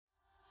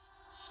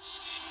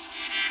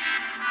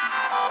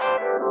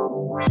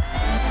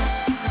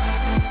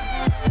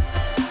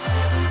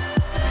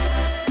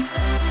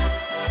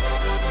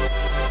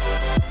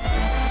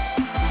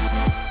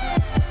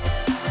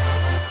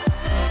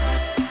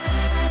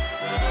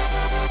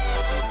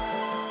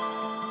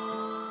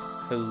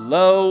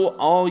Hello,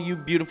 all you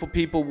beautiful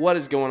people. What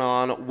is going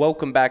on?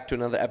 Welcome back to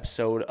another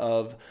episode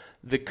of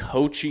The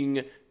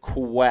Coaching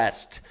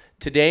Quest.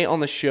 Today on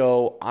the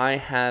show, I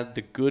had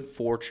the good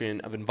fortune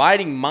of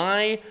inviting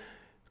my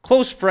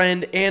close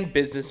friend and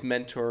business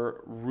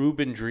mentor,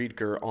 Reuben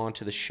Driedger,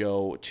 onto the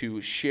show to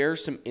share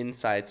some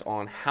insights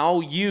on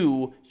how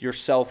you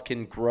yourself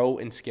can grow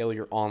and scale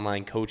your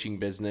online coaching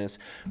business.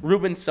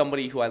 Reuben's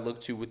somebody who I look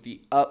to with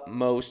the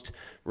utmost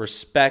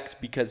respect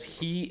because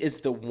he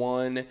is the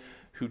one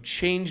who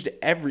changed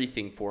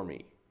everything for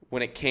me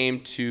when it came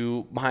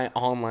to my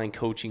online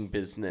coaching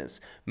business.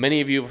 Many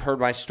of you have heard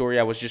my story.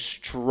 I was just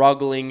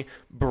struggling,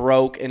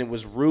 broke, and it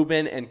was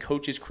Reuben and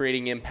Coaches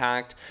Creating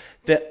Impact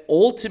that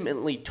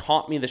ultimately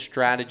taught me the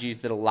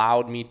strategies that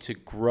allowed me to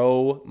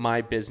grow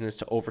my business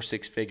to over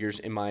six figures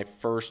in my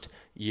first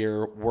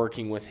year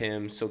working with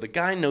him. So the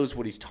guy knows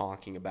what he's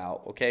talking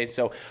about, okay?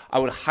 So I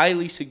would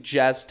highly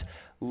suggest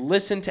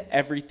listen to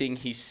everything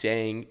he's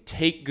saying.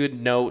 Take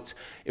good notes.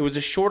 It was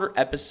a shorter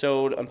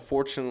episode.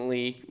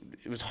 Unfortunately,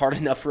 it was hard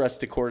enough for us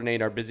to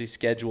coordinate our busy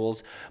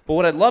schedules. But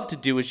what I'd love to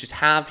do is just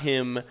have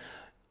him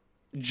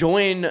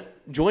join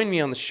me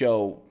on the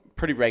show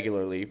pretty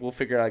regularly. We'll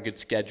figure out a good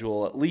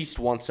schedule at least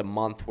once a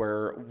month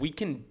where we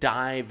can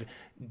dive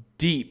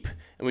deep.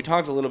 And we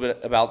talked a little bit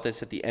about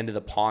this at the end of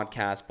the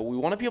podcast, but we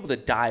want to be able to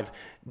dive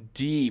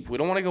deep. We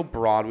don't want to go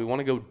broad. We want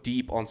to go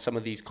deep on some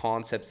of these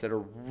concepts that are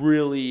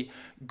really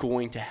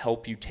going to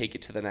help you take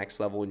it to the next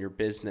level in your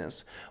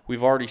business.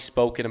 We've already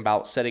spoken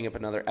about setting up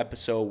another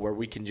episode where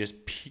we can just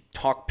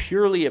talk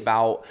purely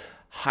about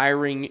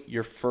hiring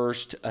your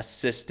first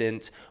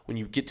assistant when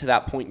you get to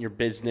that point in your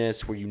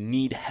business where you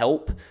need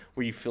help,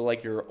 where you feel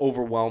like you're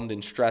overwhelmed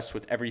and stressed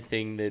with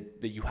everything that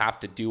you have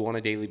to do on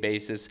a daily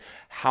basis,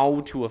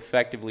 how to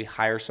effectively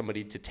hire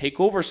somebody to take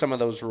over some of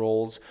those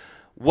roles,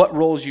 what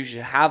roles you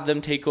should have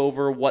them take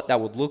over, what that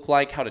would look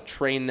like, how to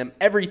train them,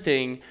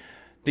 everything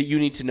that you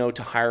need to know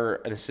to hire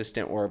an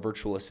assistant or a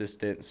virtual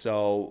assistant.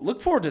 So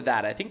look forward to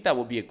that. I think that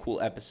will be a cool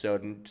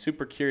episode, and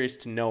super curious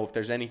to know if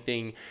there's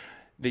anything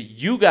that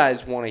you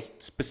guys want to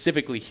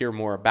specifically hear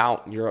more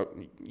about.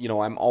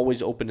 I'm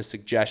always open to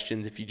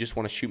suggestions. If you just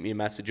want to shoot me a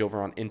message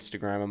over on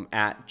Instagram, I'm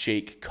at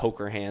Jake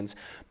Cokerhands.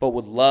 But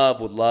would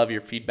love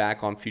your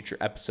feedback on future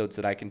episodes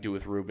that I can do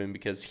with Reuben,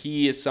 because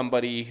he is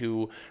somebody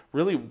who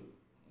really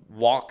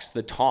walks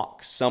the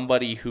talk.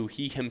 Somebody who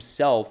he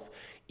himself,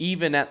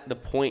 even at the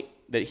point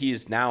that he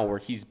is now, where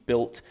he's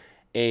built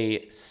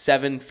a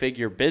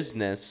seven-figure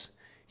business,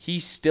 he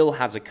still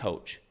has a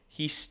coach.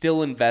 He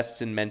still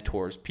invests in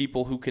mentors,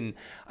 people who can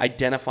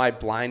identify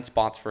blind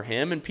spots for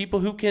him and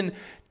people who can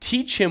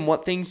teach him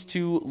what things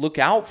to look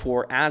out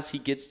for as he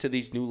gets to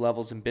these new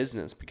levels in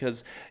business.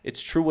 Because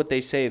it's true what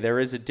they say, there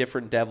is a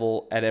different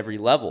devil at every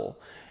level.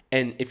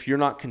 And if you're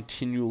not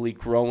continually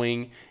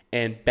growing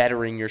and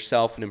bettering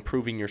yourself and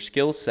improving your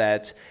skill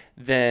set,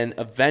 then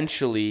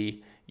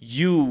eventually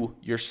you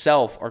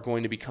yourself are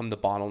going to become the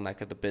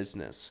bottleneck of the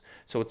business.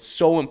 So it's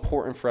so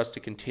important for us to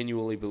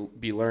continually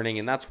be learning.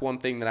 And that's one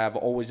thing that I've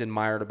always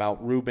admired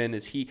about Reuben,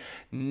 is he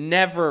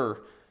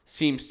never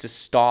seems to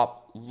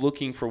stop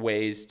looking for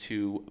ways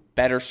to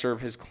better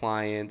serve his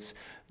clients,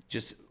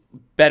 just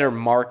better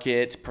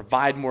market,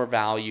 provide more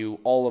value,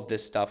 all of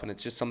this stuff. And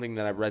it's just something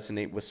that I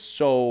resonate with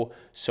so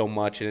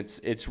much. And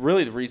it's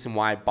really the reason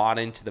why I bought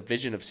into the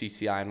vision of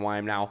CCI and why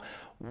I'm now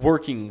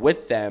working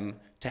with them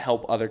to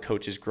help other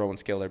coaches grow and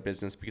scale their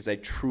business, because I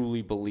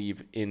truly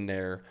believe in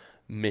their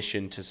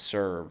mission to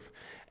serve.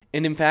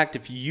 And in fact,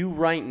 if you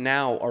right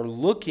now are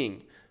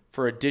looking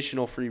for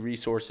additional free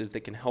resources that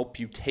can help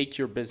you take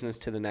your business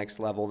to the next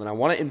level, then I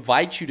want to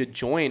invite you to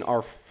join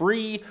our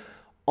free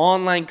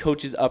Online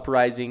Coaches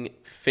Uprising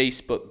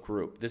Facebook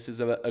group. This is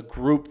a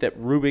group that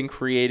Reuben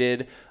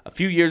created a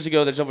few years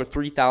ago. There's over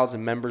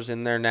 3,000 members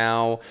in there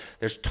now.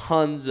 There's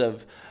tons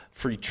of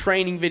free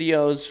training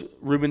videos.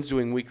 Reuben's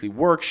doing weekly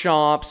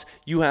workshops.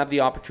 You have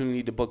the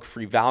opportunity to book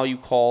free value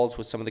calls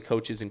with some of the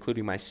coaches,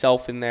 including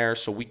myself in there,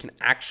 so we can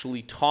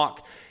actually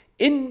talk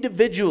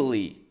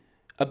individually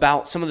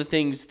about some of the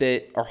things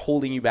that are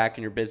holding you back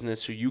in your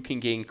business so you can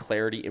gain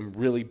clarity and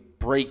really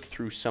break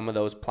through some of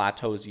those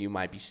plateaus that you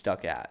might be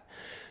stuck at.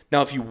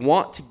 Now, if you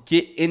want to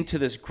get into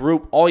this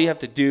group, all you have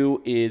to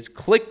do is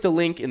click the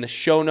link in the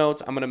show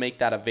notes. I'm going to make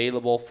that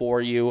available for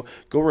you.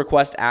 Go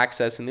request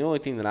access. And the only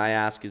thing that I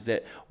ask is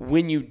that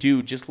when you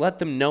do, just let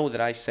them know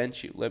that I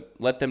sent you.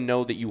 Let them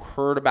know that you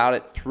heard about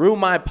it through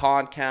my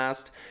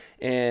podcast.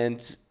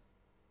 And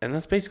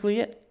that's basically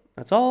it.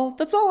 That's all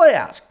I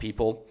ask,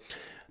 people.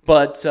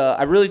 But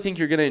I really think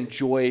you're going to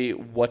enjoy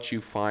what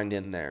you find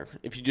in there.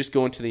 If you just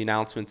go into the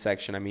announcement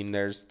section, I mean,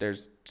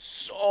 there's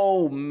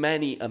so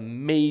many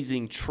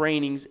amazing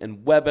trainings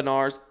and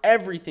webinars,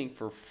 everything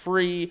for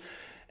free.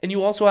 And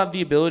you also have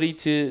the ability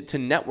to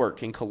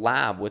network and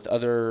collab with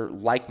other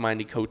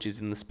like-minded coaches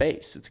in the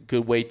space. It's a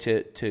good way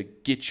to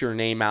get your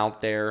name out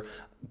there,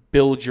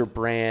 build your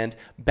brand,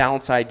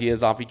 bounce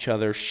ideas off each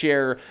other,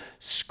 share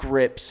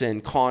scripts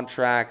and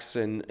contracts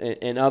and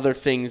other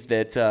things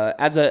that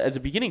as a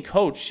beginning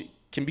coach,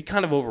 can be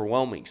kind of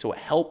overwhelming. So it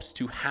helps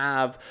to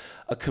have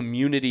a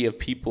community of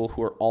people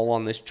who are all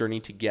on this journey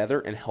together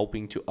and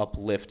helping to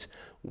uplift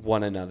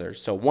one another.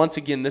 So once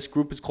again, this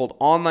group is called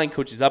Online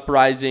Coaches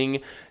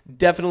Uprising.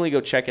 Definitely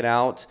go check it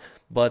out.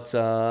 But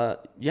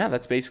yeah,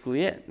 that's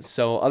basically it.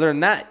 So other than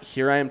that,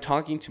 here I am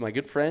talking to my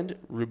good friend,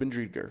 Reuben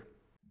Driedger.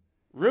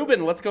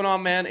 Reuben, what's going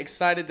on, man?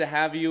 Excited to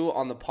have you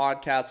on the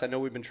podcast. I know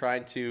we've been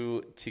trying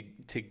to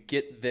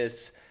get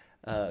this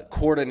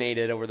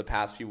coordinated over the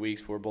past few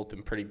weeks. We've both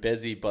been pretty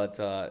busy, but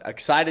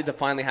excited to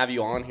finally have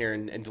you on here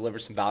and deliver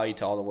some value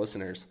to all the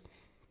listeners.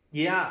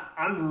 Yeah,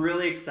 I'm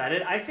really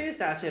excited. I say this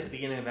actually at the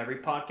beginning of every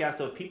podcast,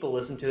 so if people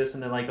listen to this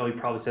and they're like, oh, he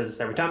probably says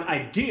this every time. I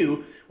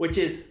do, which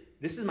is,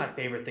 this is my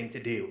favorite thing to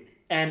do.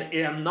 And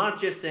I'm not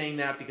just saying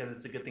that because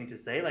it's a good thing to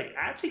say. Like,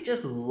 I actually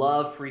just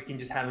love freaking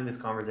just having this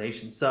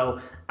conversation.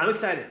 So I'm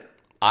excited.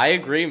 I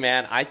agree,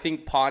 man. I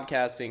think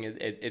podcasting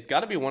it's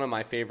got to be one of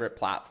my favorite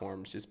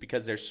platforms just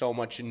because there's so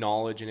much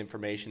knowledge and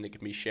information that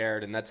can be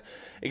shared. And that's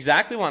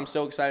exactly why I'm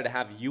so excited to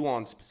have you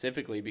on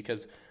specifically,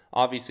 because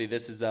obviously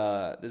this is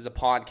a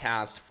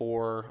podcast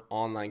for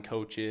online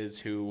coaches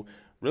who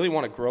really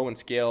want to grow and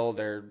scale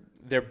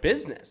their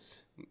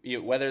business,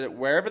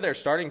 wherever they're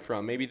starting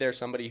from. Maybe they're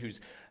somebody who's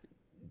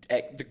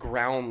at the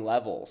ground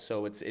level.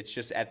 So it's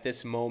just at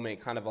this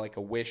moment kind of like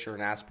a wish or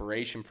an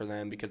aspiration for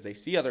them because they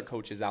see other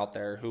coaches out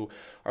there who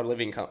are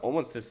living kind of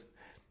almost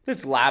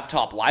this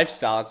laptop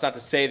lifestyle. It's not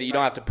to say that you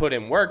don't have to put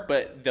in work,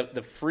 but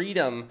the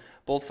freedom,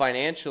 both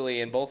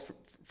financially and both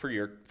for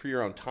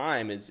your own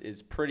time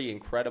is pretty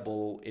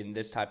incredible in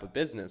this type of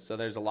business. So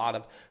there's a lot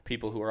of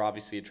people who are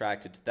obviously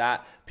attracted to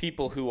that.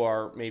 People who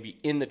are maybe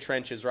in the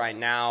trenches right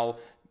now,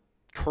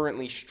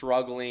 currently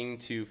struggling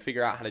to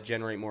figure out how to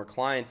generate more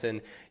clients, and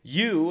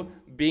you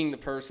being the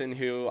person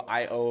who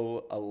I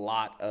owe a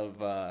lot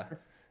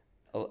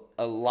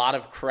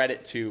of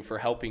credit to for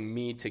helping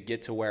me to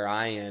get to where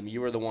I am.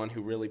 You were the one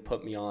who really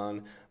put me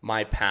on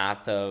my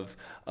path of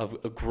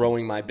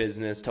growing my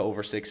business to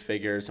over six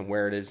figures and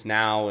where it is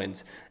now,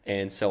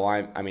 and so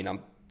I'm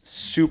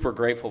super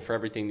grateful for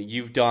everything that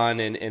you've done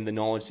and the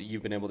knowledge that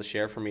you've been able to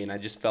share for me. And I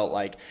just felt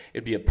like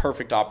it'd be a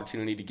perfect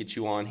opportunity to get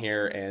you on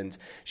here and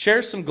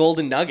share some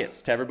golden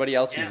nuggets to everybody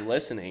else who's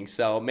listening.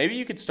 So maybe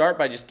you could start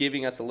by just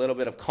giving us a little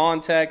bit of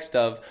context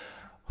of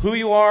who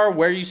you are,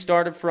 where you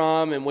started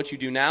from, and what you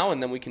do now,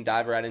 and then we can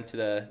dive right into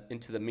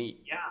the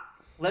meat. Yeah.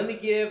 Let me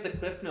give the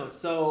cliff notes.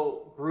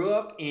 So grew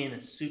up in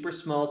a super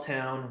small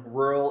town,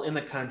 rural in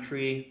the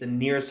country. The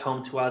nearest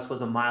home to us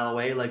was a mile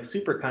away, like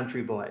super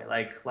country boy.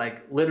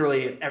 Like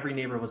literally every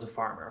neighbor was a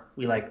farmer.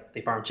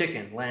 They farm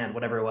chicken, land,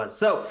 whatever it was.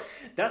 So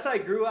that's how I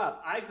grew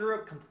up. I grew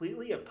up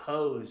completely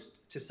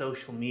opposed to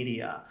social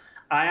media.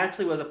 I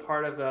actually was a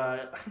part of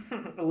a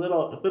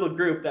little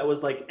group that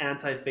was like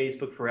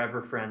anti-Facebook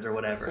forever friends or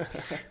whatever.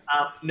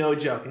 No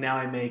joke. Now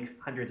I make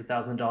hundreds of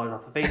thousands of dollars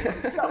off of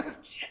Facebook. So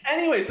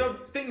anyway, so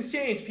things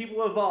change.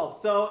 People evolve.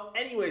 So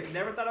anyways,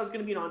 never thought I was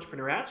going to be an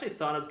entrepreneur. I actually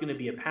thought I was going to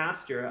be a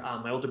pastor.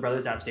 My older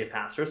brother's actually a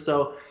pastor.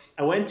 So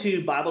I went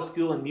to Bible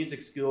school and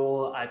music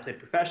school. I played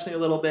professionally a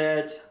little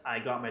bit. I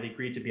got my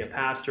degree to be a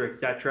pastor,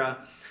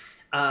 etc.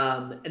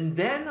 And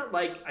then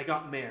I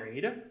got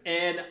married,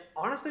 and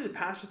honestly the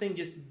pastor thing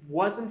just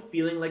wasn't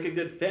feeling like a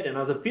good fit, and I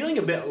was feeling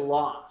a bit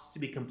lost, to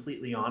be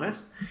completely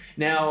honest.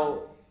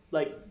 Now,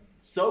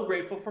 so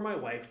grateful for my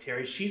wife,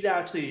 Terry. She's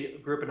actually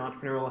grew up in an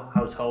entrepreneurial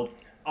household,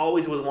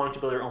 always was wanting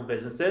to build her own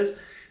businesses.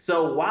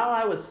 So while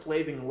I was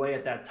slaving away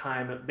at that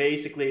time,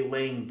 basically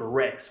laying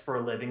bricks for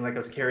a living, I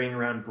was carrying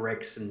around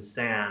bricks and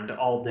sand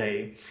all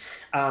day,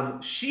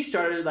 she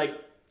started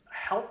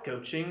health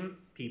coaching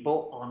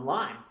people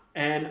online.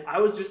 And I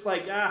was just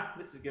like,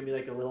 this is going to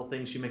be a little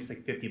thing. She makes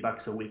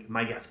 $50 a week,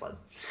 my guess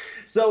was.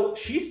 So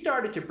she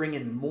started to bring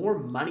in more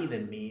money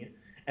than me.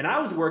 And I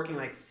was working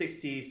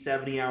 60,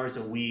 70 hours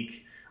a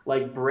week,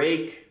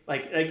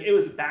 it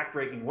was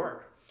backbreaking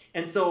work.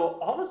 And so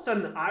all of a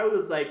sudden I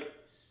was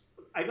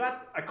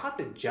I caught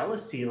the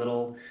jealousy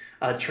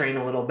train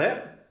a little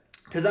bit.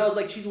 Because I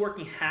was she's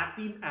working half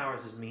the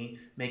hours as me,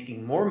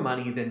 making more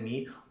money than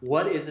me.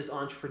 What is this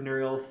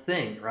entrepreneurial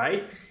thing,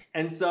 right?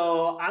 And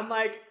so I'm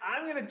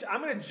I'm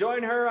gonna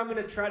join her. I'm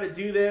gonna try to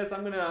do this.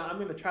 I'm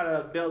gonna try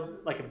to build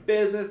a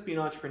business, be an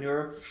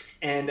entrepreneur.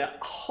 And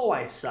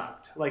I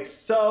sucked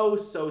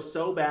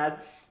so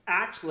bad.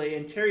 Actually,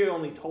 and Terry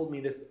only told me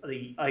this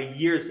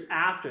years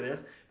after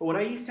this, but when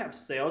I used to have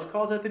sales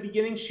calls at the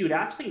beginning, she would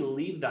actually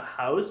leave the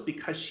house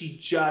because she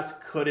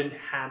just couldn't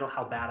handle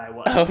how bad I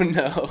was. Oh,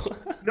 no.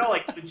 No,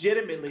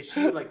 legitimately,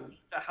 she would leave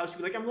the house. She'd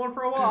be like, I'm going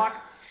for a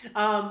walk.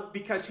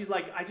 Because she's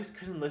I just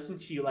couldn't listen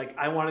to you.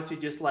 I wanted to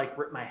just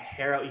rip my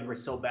hair out. You were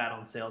so bad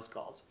on sales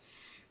calls.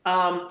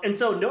 And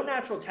so no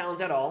natural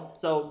talent at all.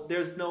 So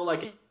there's no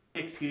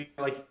excuse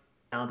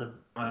talent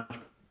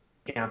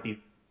can't be.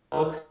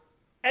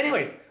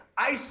 Anyways,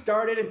 I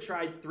started and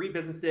tried 3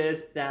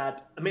 businesses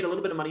that I made a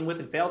little bit of money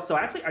with and failed. So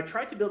actually, I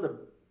tried to build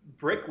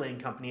bricklaying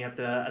company at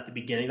the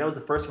beginning. That was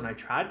the first one I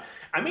tried.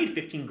 I made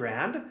 15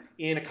 grand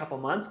in a couple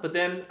months, but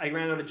then I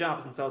ran out of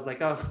jobs, and so I was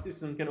like, oh, this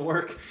isn't gonna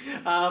work.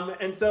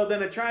 And so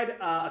then I tried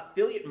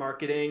affiliate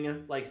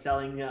marketing, like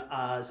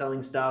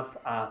selling stuff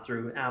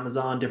through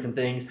Amazon, different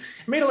things.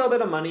 I made a little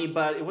bit of money,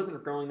 but it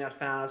wasn't growing that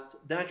fast.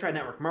 Then I tried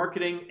network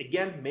marketing.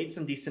 Again, made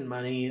some decent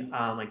money,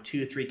 like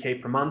 2 to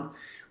 3K per month,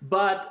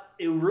 but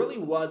it really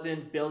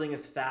wasn't building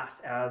as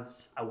fast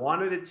as I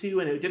wanted it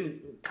to, and it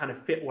didn't kind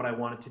of fit what I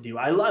wanted to do.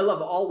 I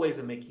love all ways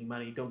of making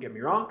money, don't get me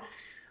wrong.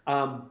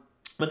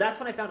 But that's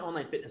when I found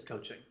online fitness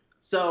coaching.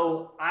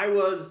 So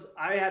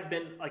I had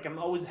been like, I'm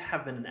always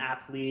have been an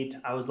athlete.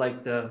 I was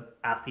like the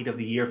athlete of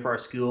the year for our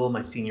school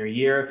my senior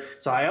year.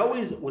 So I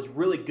always was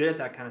really good at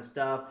that kind of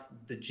stuff,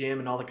 the gym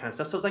and all that kind of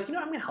stuff. So I was like, I'm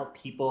going to help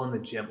people in the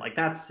gym. Like,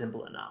 that's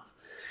simple enough.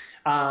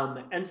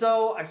 And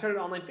so I started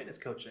online fitness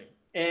coaching.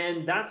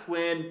 And that's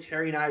when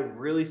Terry and I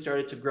really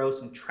started to grow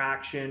some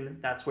traction.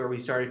 That's where we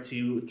started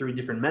to, through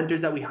different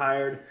mentors that we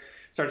hired,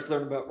 started to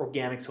learn about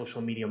organic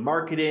social media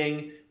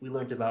marketing. We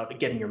learned about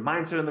getting your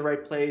mindset in the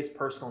right place,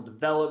 personal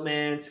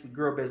development. We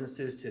grew our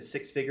businesses to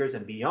 6 figures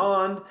and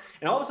beyond.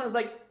 And all of a sudden, I was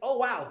like, oh,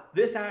 wow,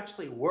 this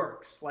actually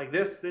works. Like,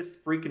 this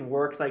freaking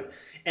works. Like,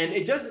 and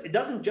it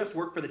doesn't just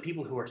work for the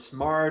people who are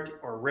smart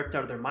or ripped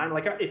out of their mind.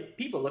 Like, if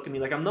people look at me,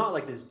 like, I'm not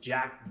like this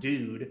jacked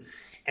dude.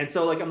 And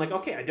so, like, I'm like,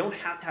 okay, I don't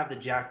have to have the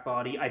jack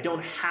body. I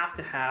don't have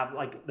to have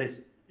like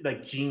this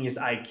like genius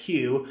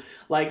IQ.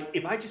 Like,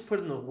 if I just put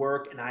in the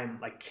work and I'm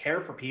like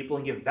care for people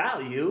and give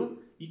value,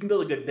 you can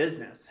build a good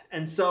business.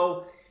 And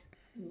so,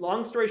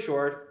 long story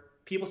short,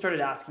 people started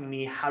asking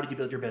me, how did you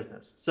build your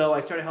business? So I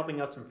started helping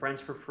out some friends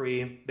for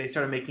free. They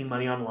started making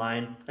money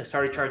online. I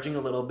started charging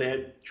a little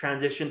bit,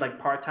 transitioned like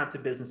part-time to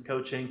business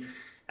coaching,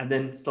 and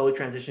then slowly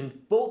transitioned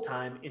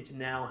full-time into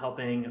now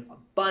helping a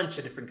bunch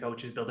of different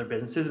coaches build their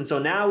businesses. And so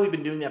now we've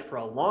been doing that for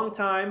a long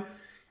time.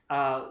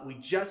 We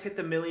just hit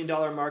the $1 million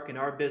mark in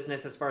our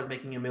business as far as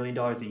making $1 million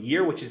a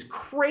year, which is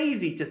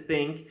crazy to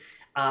think.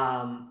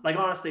 Like,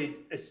 honestly,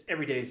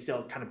 every day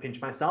still kind of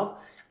pinch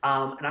myself.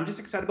 And I'm just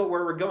excited about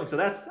where we're going. So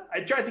I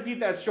tried to keep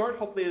that short.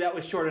 Hopefully that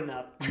was short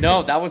enough.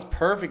 No, that was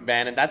perfect,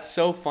 man. And that's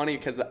so funny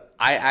because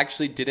I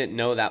actually didn't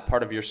know that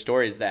part of your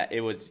story, is that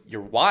it was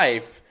your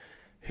wife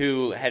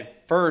who had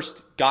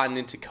first gotten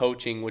into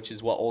coaching, which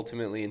is what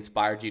ultimately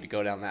inspired you to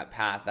go down that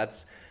path.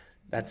 That's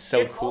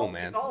so cool,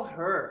 man. It's all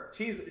her.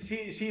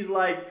 She's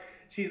like,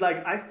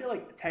 I still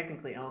like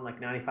technically own like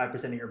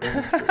 95% of your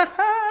business.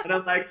 And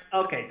I'm like,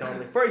 okay,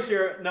 totally. For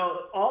sure.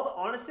 No,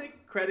 honestly,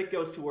 credit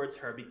goes towards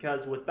her,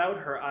 because without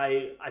her,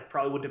 I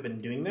probably wouldn't have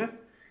been doing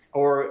this,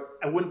 or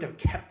I wouldn't have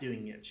kept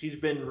doing it. She's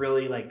been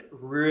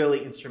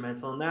really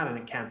instrumental in that, and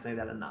I can't say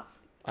that enough.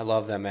 I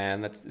love that,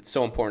 man. It's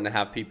so important to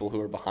have people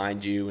who are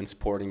behind you and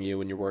supporting you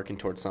when you're working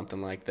towards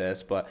something like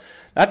this. But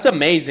that's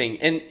amazing.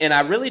 And I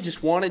really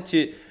just wanted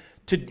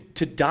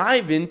to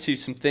dive into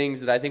some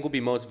things that I think will be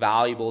most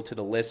valuable to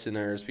the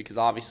listeners, because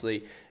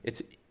obviously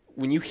it's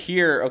when you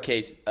hear,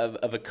 okay,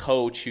 of a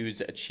coach who's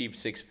achieved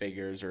 6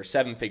 figures or a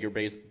 7-figure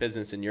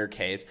business in your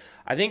case,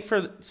 I think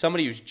for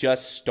somebody who's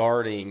just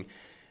starting,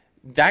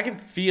 that can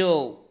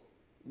feel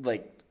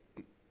like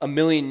a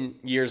million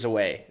years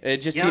away. It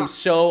just seems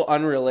so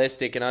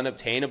unrealistic and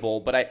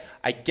unobtainable. But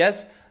I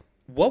guess,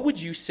 what would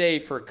you say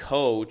for a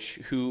coach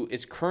who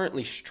is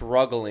currently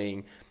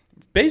struggling,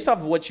 based off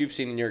of what you've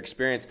seen in your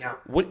experience?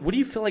 What do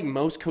you feel like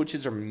most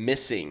coaches are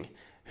missing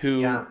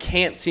who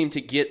can't seem to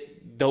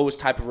get those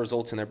type of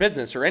results in their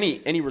business, or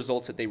any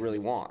results that they really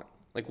want?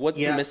 Like, what's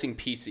the missing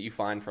piece that you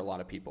find for a lot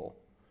of people?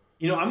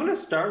 I'm going to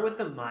start with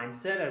the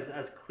mindset,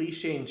 as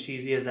cliche and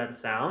cheesy as that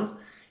sounds.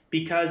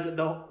 Because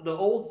the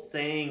old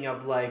saying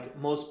of like,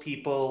 most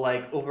people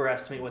like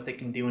overestimate what they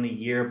can do in a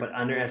year, but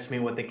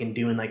underestimate what they can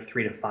do in like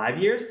 3 to 5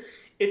 years.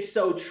 It's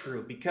so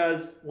true,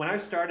 because when I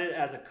started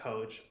as a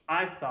coach,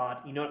 I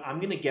thought, I'm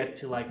going to get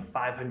to like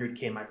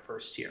 500K my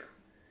first year.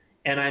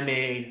 And I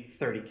made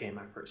 30K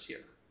my first year.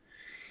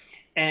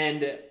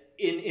 And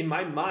in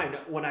my mind,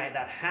 when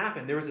that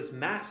happened, there was this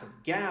massive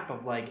gap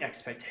of like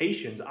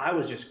expectations. I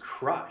was just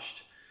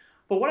crushed.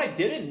 But what I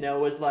didn't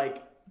know is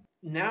like,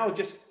 now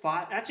just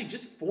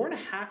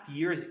 4.5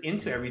 years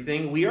into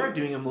everything, we are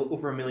doing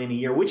over $1 million a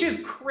year, which is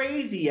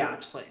crazy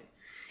actually.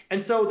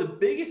 And so the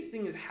biggest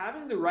thing is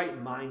having the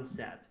right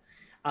mindset,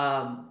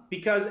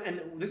 because,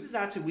 and this is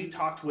actually, we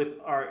talked with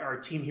our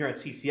team here at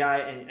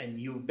CCI, and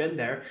you've been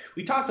there.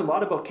 We talked a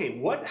lot about,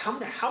 okay,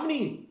 how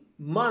many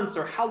months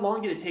or how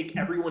long did it take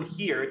everyone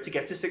here to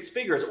get to 6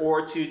 figures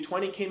or to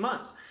 20K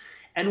months?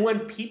 And when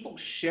people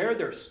share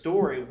their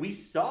story, we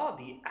saw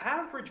the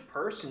average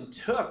person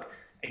took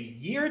a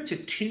year to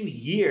 2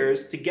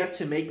 years to get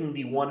to making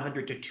the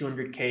 100 to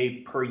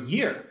 200K per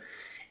year.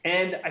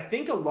 And I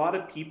think a lot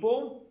of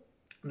people,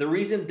 the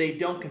reason they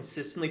don't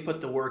consistently put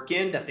the work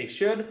in that they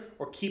should,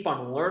 or keep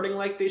on learning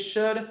like they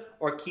should,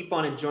 or keep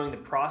on enjoying the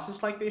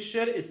process like they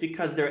should, is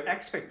because their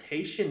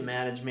expectation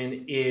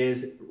management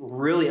is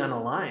really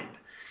unaligned.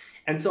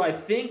 And so I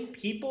think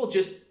people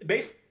just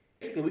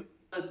basically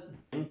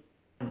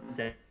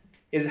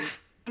is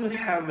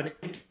have an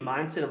empty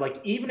mindset of like,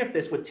 even if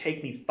this would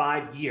take me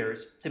 5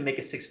 years to make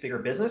a six-figure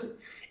business,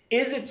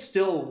 is it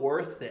still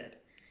worth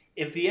it?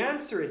 If the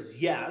answer is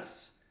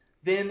yes,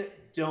 then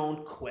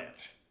don't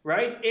quit,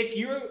 right?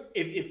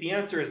 If the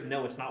answer is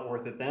no, it's not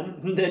worth it,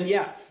 then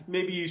yeah,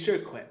 maybe you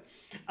should quit.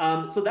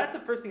 So that's the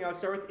first thing I would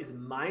start with is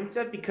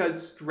mindset,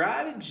 because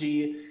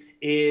strategy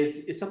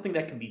is something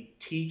that can be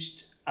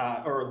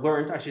taught or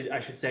learned. I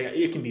should say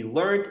it can be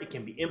learned, it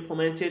can be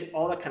implemented,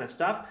 all that kind of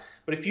stuff.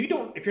 But if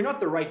you're not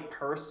the right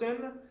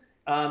person,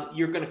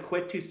 you're going to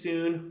quit too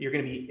soon. You're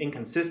going to be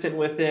inconsistent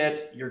with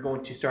it. You're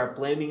going to start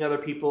blaming other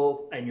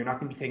people, and you're not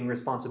going to be taking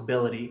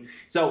responsibility.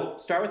 So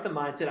start with the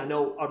mindset. I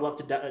know I'd love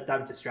to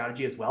dive into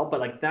strategy as well, but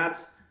like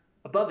that's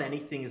above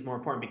anything is more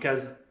important,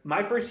 because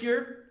my first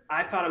year,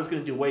 I thought I was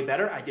going to do way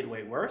better. I did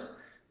way worse.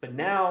 But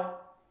now,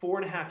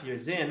 4.5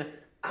 years in,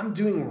 I'm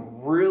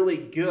doing really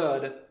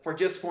good for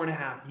just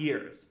 4.5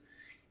 years.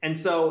 And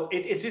so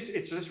it's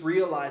just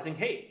realizing,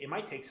 hey, it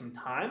might take some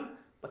time,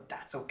 but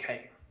that's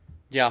okay.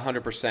 Yeah,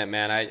 100%,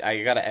 man.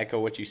 I got to echo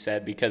what you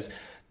said, because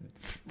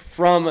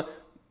from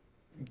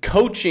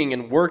coaching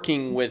and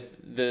working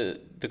with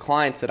the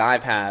clients that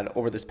I've had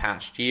over this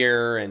past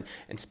year, and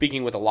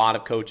speaking with a lot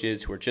of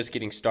coaches who are just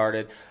getting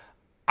started,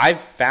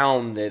 I've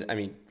found that, I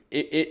mean,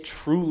 it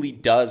truly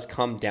does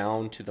come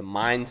down to the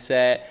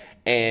mindset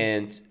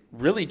and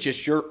really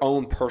just your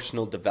own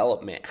personal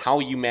development, how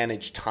you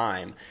manage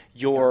time,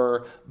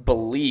 your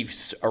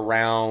beliefs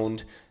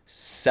around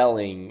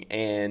selling,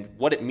 and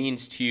what it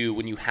means to you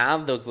when you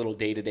have those little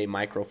day-to-day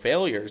micro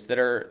failures that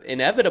are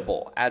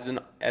inevitable as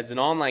an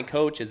online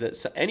coach,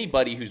 as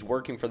anybody who's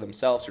working for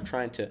themselves or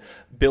trying to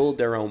build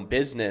their own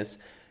business.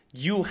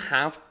 You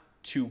have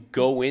to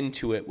go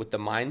into it with the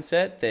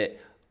mindset that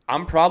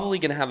I'm probably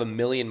going to have a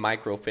million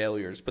micro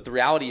failures, but the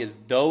reality is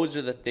those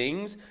are the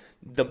things.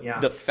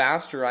 The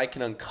faster I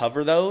can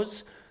uncover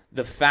those,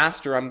 the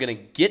faster I'm going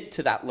to get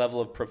to that level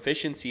of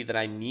proficiency that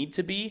I need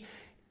to be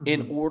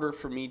in order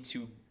for me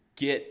to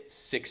get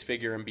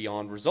six-figure and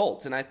beyond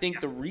results. And I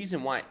think the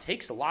reason why it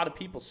takes a lot of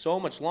people so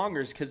much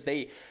longer is because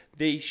they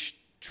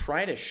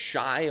try to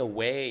shy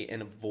away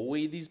and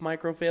avoid these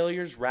micro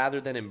failures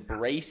rather than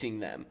embracing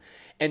them.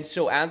 And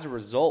so as a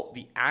result,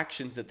 the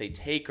actions that they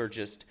take are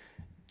just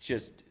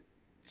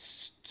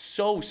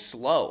so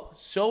slow,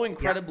 so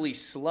incredibly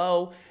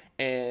slow.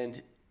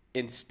 And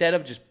instead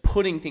of just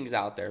putting things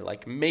out there,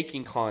 like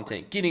making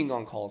content, getting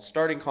on calls,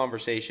 starting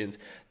conversations,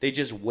 they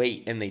just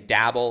wait and they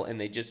dabble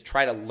and they just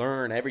try to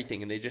learn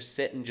everything, and they just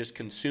sit and just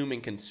consume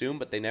and consume,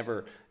 but they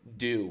never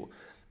do.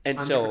 And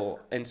so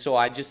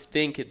I just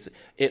think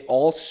it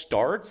all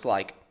starts,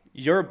 like,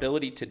 your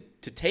ability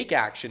to take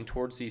action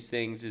towards these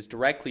things is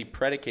directly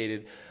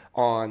predicated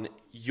on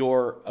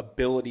your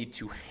ability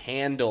to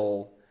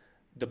handle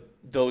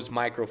those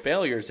micro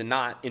failures and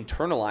not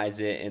internalize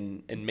it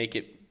and make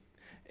it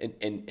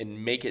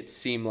and make it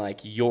seem like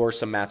you're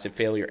some massive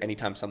failure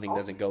anytime something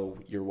doesn't go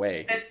your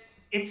way. And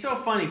it's so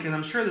funny because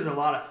I'm sure there's a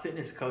lot of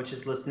fitness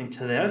coaches listening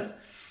to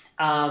this.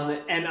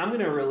 And I'm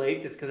going to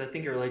relate this because I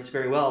think it relates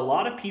very well. A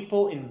lot of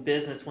people in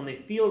business, when they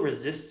feel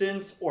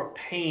resistance or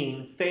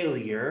pain,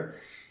 failure,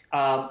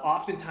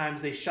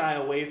 oftentimes they shy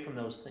away from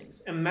those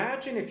things.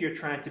 Imagine if you're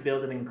trying to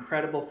build an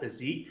incredible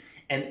physique,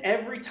 and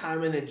every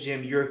time in the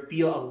gym you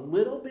feel a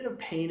little bit of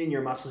pain in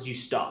your muscles, you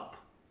stop.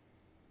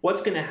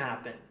 What's going to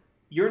happen?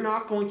 You're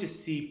not going to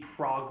see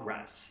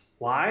progress.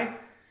 Why?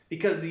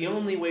 Because the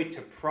only way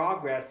to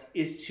progress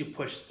is to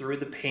push through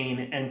the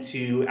pain and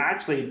to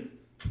actually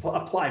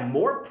apply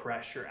more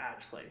pressure,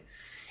 actually.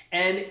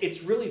 And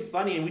it's really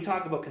funny, and we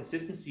talk about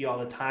consistency all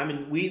the time,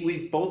 and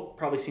we've both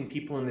probably seen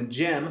people in the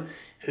gym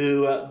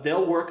who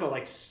they'll work out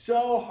like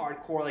so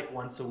hardcore, like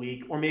once a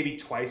week or maybe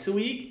twice a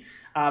week,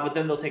 but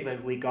then they'll take like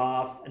a week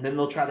off, and then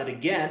they'll try that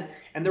again,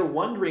 and they're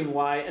wondering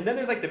why. And then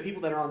there's like the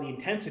people that are on the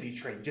intensity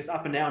train, just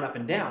up and down, up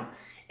and down.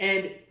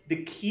 And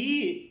the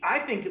key, I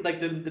think, like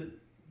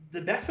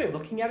the best way of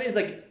looking at it is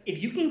like,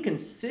 if you can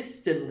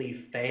consistently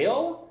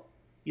fail,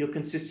 you'll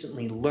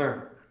consistently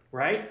learn,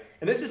 right?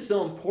 And this is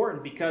so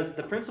important because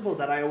the principle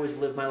that I always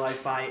live my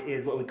life by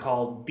is what we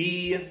call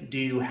be,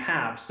 do,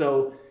 have.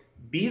 So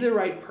be the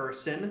right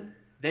person,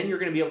 then you're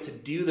going to be able to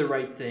do the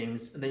right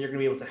things, and then you're going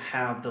to be able to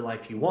have the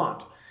life you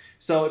want.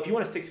 So if you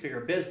want a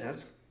six-figure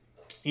business,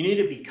 you need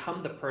to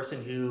become the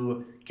person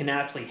who can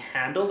actually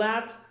handle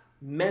that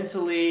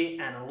mentally,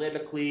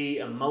 analytically,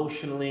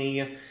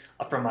 emotionally,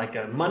 from like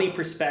a money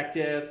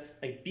perspective.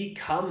 Like,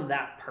 become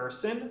that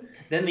person.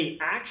 Then the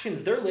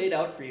actions, they're laid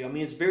out for you. I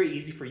mean, it's very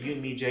easy for you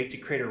and me, Jake, to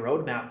create a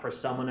roadmap for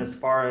someone as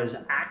far as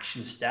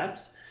action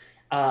steps.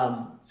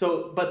 But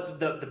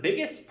the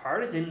biggest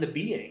part is in the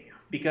being,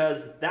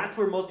 because that's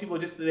where most people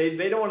just,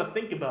 they don't want to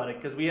think about it,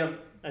 because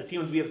as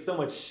humans, we have so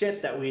much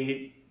shit that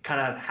we kind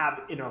of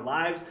have in our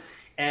lives,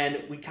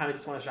 and we kind of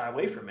just want to shy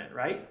away from it,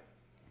 right?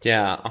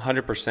 Yeah,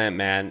 100%,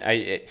 man.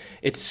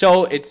 It's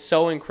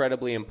so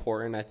incredibly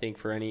important, I think,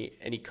 for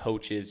any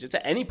coaches, just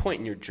at any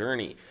point in your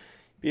journey,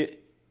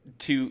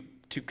 to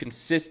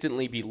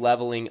consistently be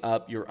leveling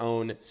up your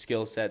own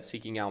skill set,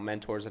 seeking out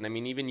mentors, and I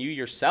mean even you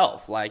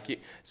yourself,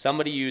 like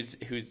somebody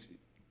who's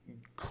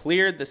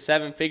cleared the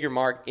 7-figure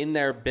mark in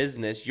their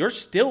business, you're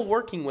still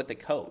working with a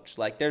coach.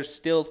 Like, there's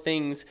still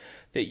things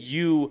that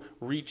you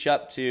reach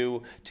up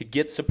to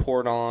get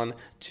support on,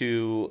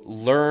 to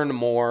learn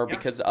more,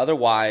 because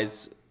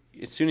otherwise,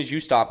 as soon as you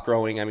stop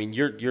growing, I mean,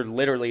 you're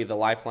literally the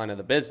lifeline of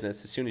the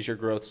business. As soon as your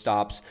growth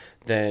stops,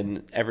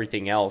 then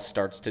everything else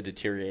starts to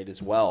deteriorate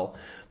as well.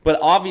 But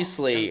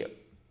obviously,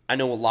 I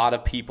know a lot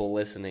of people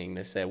listening,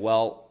 they say,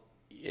 well,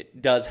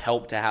 it does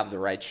help to have the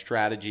right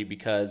strategy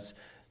because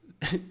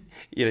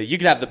you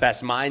can have the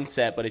best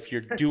mindset, but if you're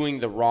doing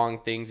the wrong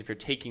things, if you're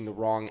taking the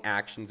wrong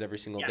actions every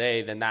single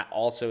day, then that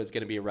also is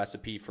going to be a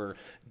recipe for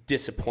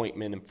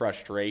disappointment and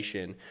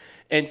frustration.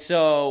 And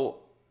so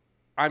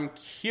I'm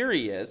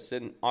curious,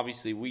 and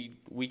obviously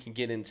we can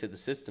get into the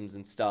systems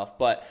and stuff,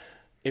 but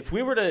if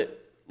we were to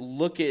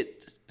look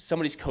at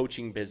somebody's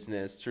coaching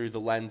business through the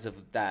lens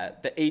of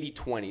that, the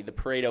 80-20, the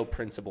Pareto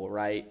principle,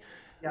 right?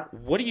 Yeah.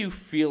 What do you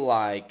feel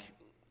like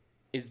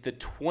is the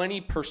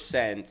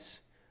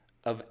 20%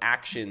 of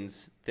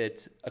actions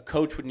that a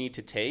coach would need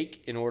to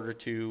take in order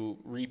to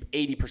reap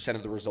 80%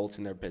 of the results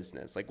in their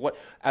business? Like, what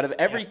out of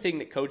everything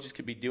that coaches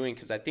could be doing?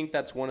 Because I think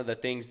that's one of the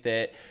things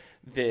that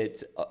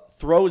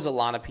throws a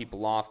lot of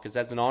people off. Because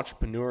as an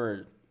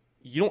entrepreneur,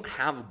 you don't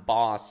have a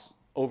boss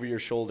over your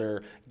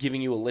shoulder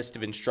giving you a list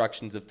of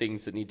instructions of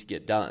things that need to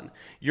get done.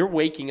 You're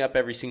waking up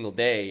every single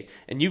day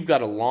and you've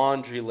got a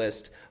laundry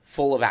list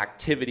full of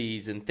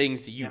activities and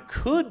things that you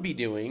could be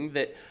doing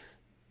that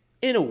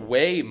in a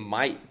way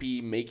might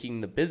be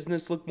making the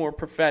business look more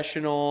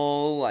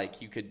professional.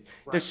 Like, you could,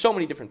 there's so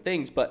many different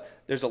things, but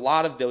there's a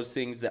lot of those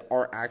things that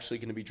aren't actually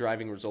going to be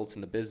driving results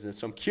in the business.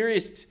 So I'm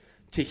curious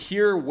to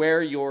hear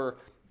where your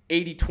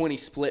 80-20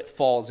 split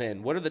falls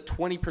in. What are the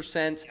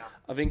 20%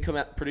 of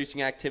income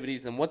producing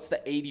activities, and what's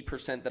the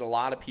 80% that a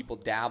lot of people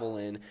dabble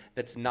in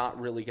that's not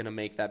really going to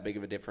make that big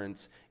of a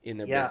difference in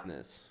their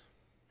business?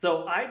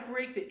 So I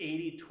break the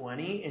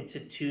 80-20 into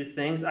two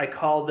things. I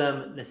call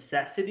them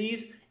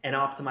necessities and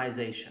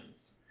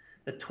optimizations.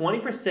 The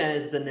 20%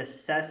 is the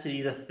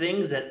necessity, the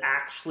things that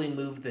actually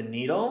move the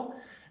needle.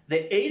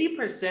 The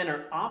 80%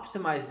 are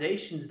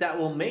optimizations that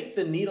will make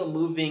the needle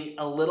moving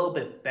a little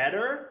bit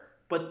better,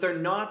 but they're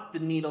not the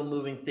needle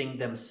moving thing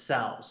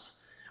themselves.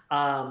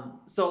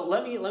 So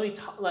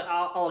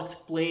I'll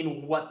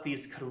explain what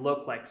these could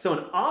look like. So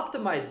an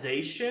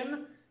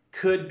optimization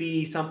could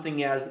be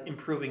something as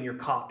improving your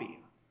copy,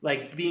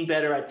 like being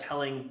better at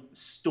telling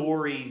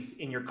stories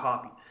in your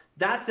copy.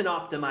 That's an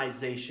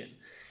optimization.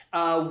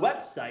 A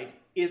website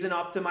is an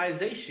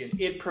optimization.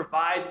 It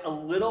provides a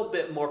little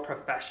bit more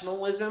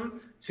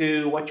professionalism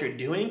to what you're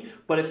doing,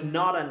 but it's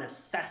not a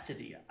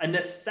necessity. A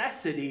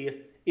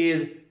necessity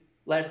is,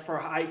 for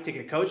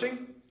high-ticket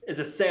coaching, is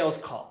a sales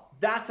call.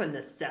 That's a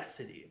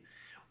necessity.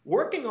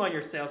 Working on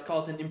your sales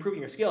calls and improving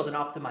your skills is an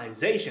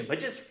optimization, but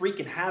just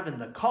freaking having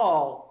the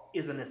call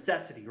is a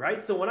necessity,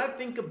 right? So when I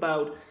think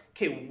about,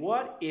 okay,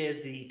 what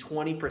is the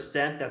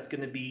 20% that's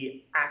going to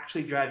be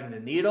actually driving the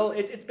needle?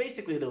 It's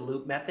basically the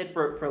loop method,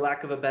 for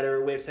lack of a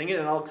better way of saying it,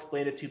 and I'll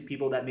explain it to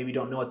people that maybe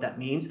don't know what that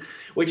means,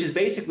 which is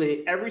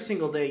basically every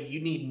single day you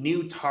need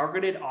new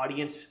targeted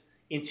audience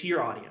into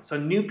your audience. So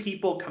new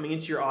people coming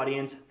into your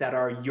audience that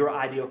are your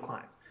ideal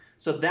clients.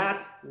 So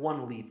that's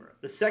one lever.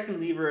 The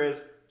second lever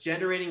is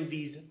generating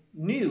these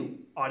new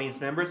audience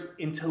members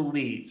into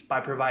leads by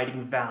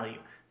providing value.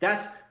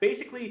 That's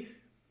basically,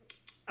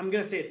 I'm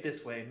going to say it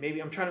this way. Maybe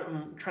I'm trying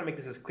to make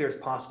this as clear as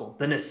possible.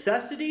 The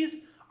necessities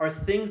are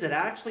things that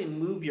actually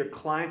move your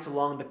clients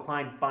along the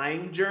client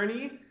buying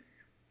journey.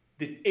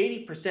 The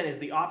 80% is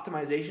the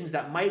optimizations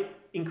that might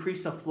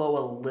increase the flow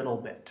a little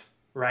bit,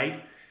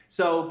 right?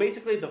 So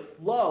basically the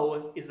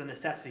flow is the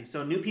necessity.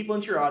 So new people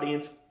into your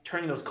audience,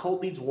 turning those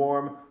cold leads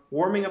warm,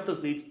 warming up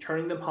those leads,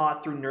 turning them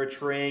hot through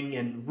nurturing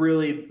and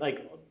really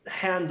like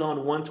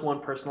hands-on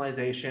one-to-one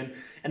personalization,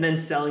 and then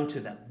selling to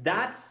them.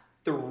 That's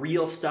the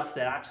real stuff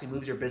that actually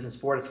moves your business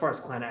forward as far as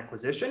client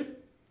acquisition.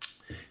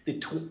 The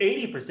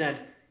 80%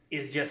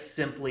 is just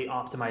simply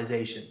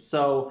optimization.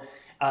 So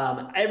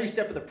every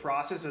step of the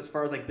process, as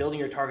far as like building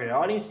your targeted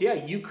audience,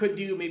 you could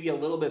do maybe a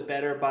little bit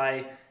better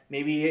by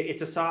maybe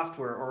it's a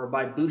software, or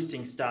by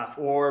boosting stuff,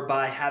 or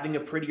by having a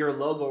prettier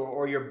logo,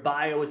 or your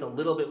bio is a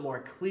little bit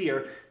more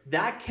clear.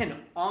 That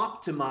can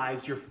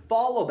optimize your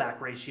follow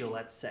back ratio,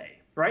 let's say,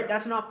 right?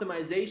 That's an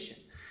optimization,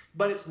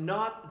 but it's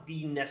not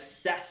the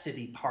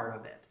necessity part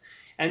of it.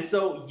 And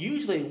so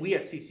usually we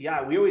at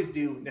CCI, we always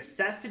do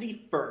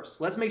necessity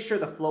first. Let's make sure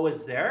the flow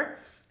is there.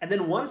 And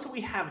then once we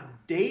have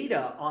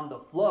data on the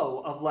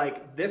flow of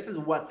like, this is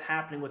what's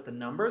happening with the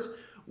numbers,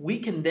 we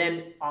can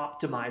then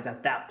optimize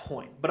at that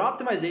point. But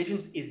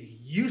optimizations is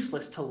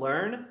useless to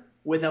learn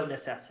without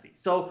necessity.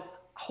 So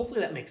hopefully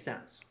that makes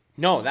sense.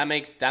 No, that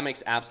makes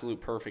absolute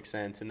perfect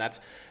sense. And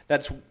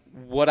that's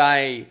what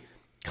I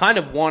kind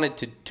of wanted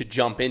to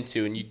jump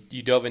into, and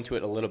you dove into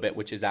it a little bit,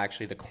 which is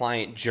actually the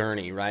client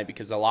journey, right?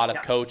 Because a lot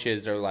of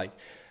coaches are like,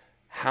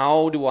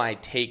 how do I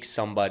take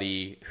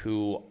somebody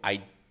who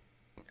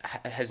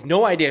has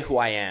no idea who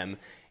I am,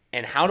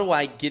 and how do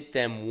I get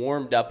them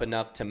warmed up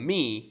enough to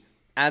me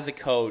as a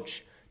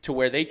coach to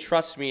where they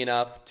trust me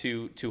enough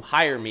to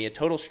hire me, a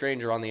total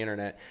stranger on the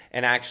internet,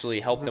 and actually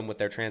help them with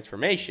their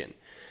transformation.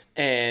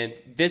 And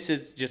this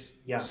is just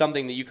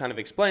something that you kind of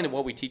explained in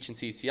what we teach in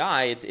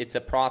CCI. It's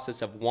a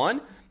process of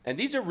one. And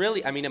these are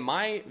really, I mean, in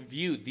my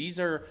view, these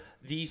are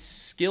these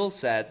skill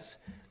sets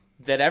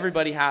that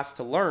everybody has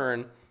to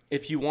learn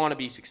if you want to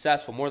be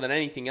successful more than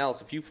anything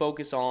else. If you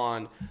focus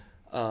on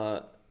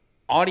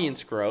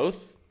audience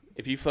growth,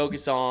 if you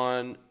focus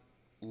on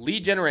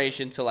lead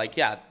generation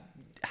to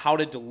how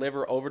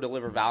to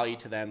over-deliver value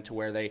to them to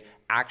where they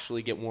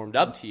actually get warmed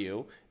up to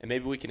you. And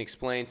maybe we can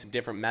explain some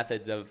different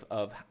methods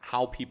of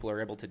how people are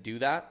able to do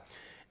that.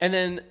 And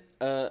then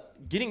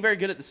getting very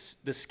good at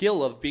the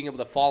skill of being able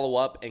to follow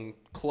up and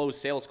close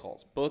sales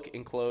calls, book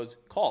and close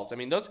calls. I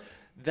mean,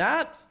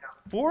 that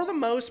for the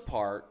most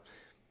part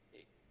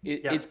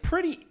is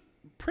pretty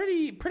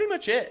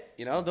much it.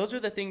 You know, those are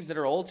the things that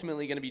are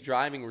ultimately going to be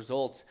driving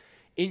results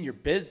in your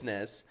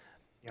business.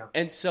 Yeah.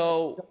 And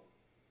so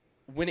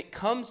when it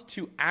comes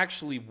to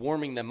actually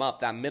warming them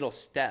up, that middle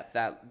step,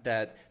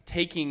 that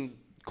taking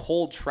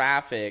cold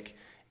traffic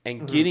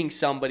and getting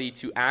somebody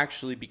to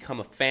actually become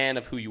a fan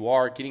of who you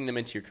are, getting them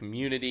into your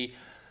community,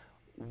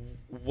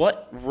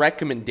 what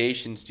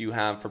recommendations do you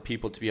have for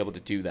people to be able to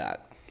do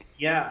that?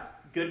 Yeah,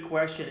 good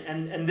question.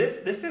 And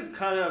this is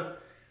kind of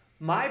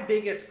my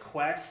biggest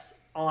quest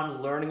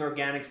on learning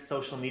organic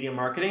social media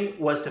marketing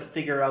was to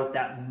figure out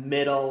that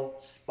middle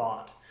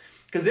spot.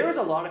 Because there was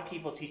a lot of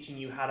people teaching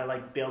you how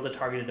to build a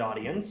targeted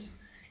audience,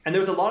 and there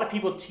was a lot of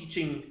people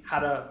teaching how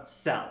to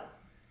sell.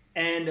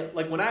 And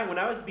when I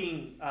was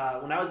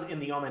in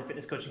the online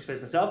fitness coaching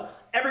space myself,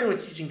 everyone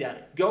was teaching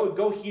that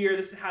go here.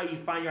 This is how you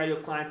find your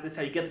ideal clients. This is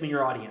how you get them in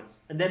your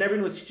audience. And then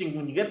everyone was teaching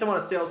when you get them on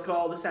a sales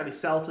call, this is how you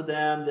sell to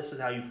them. This is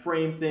how you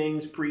frame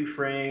things,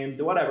 pre-framed,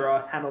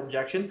 whatever, handle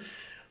objections.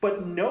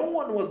 But no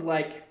one was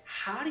like,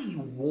 how do you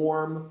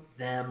warm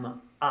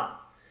them up?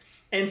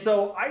 And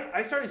so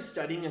I started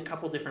studying a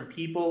couple different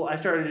people. I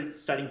started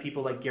studying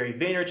people like Gary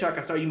Vaynerchuk.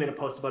 I saw you made a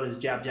post about his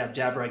jab, jab,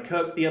 jab, right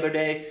hook the other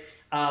day.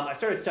 I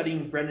started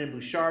studying Brendan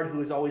Bouchard,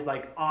 who is always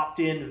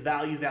opt-in,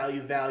 value,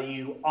 value,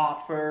 value,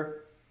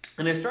 offer.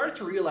 And I started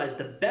to realize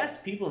the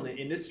best people in the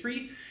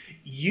industry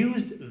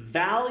used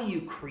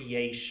value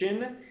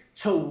creation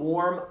to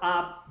warm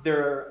up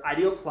their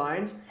ideal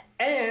clients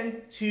and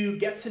to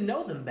get to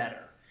know them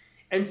better.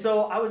 And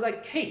so I was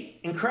like, hey,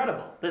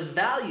 incredible. This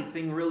value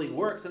thing really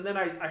works. And then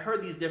I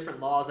heard these different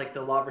laws, like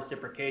the law of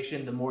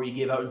reciprocation. The more you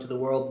give out into the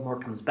world, the more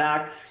comes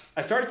back.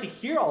 I started to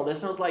hear all this,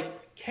 and I was like,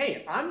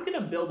 okay, I'm going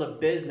to build a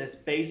business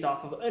based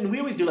off of – and we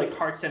always do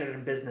heart-centered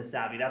and business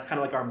savvy. That's kind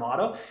of our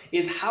motto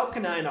is how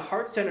can I, in a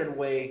heart-centered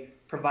way,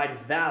 provide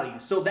value?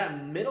 So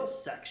that middle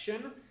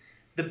section,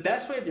 the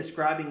best way of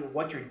describing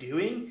what you're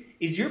doing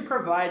is you're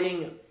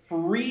providing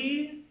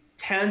free,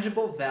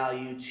 tangible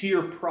value to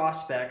your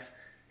prospects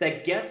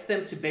that gets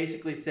them to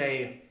basically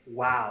say,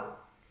 wow,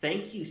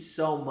 thank you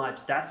so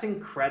much. That's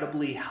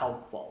incredibly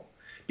helpful.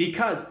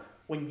 Because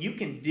when you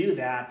can do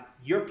that,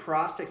 your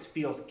prospects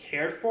feels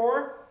cared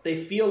for.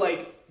 They feel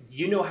like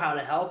you know how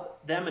to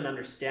help them and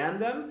understand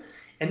them.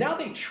 And now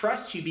they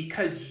trust you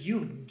because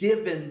you've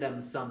given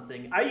them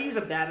something. I use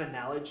a bad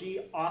analogy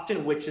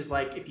often, which is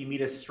if you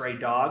meet a stray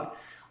dog,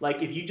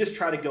 if you just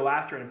try to go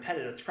after it and pet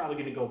it, it's probably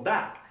going to go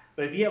back.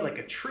 But if you have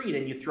a treat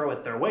and you throw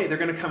it their way, they're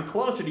going to come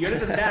closer to you.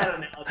 It's a bad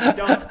analogy.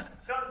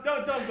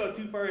 Don't go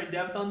too far in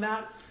depth on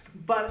that.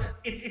 But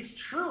it's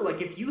true.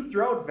 If you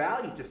throw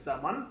value to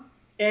someone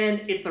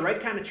and it's the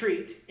right kind of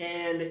treat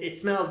and it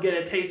smells good,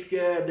 it tastes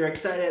good, they're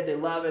excited, they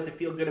love it, they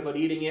feel good about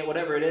eating it,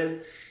 whatever it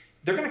is,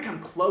 they're going to come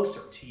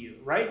closer to you,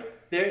 right?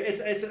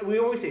 We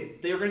always say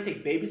they're going to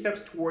take baby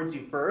steps towards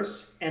you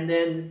first and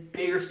then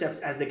bigger steps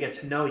as they get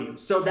to know you.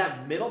 So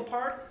that middle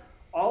part,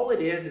 all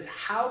it is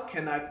how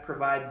can I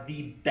provide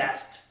the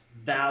best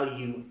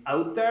value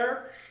out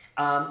there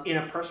in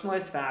a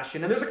personalized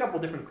fashion? And there's a couple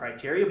different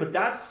criteria, but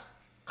that's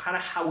kind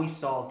of how we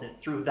solved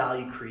it through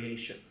value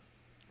creation.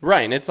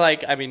 Right. And it's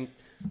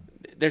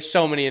there's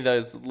so many of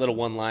those little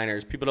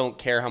one-liners. People don't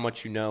care how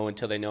much you know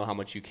until they know how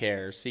much you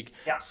care.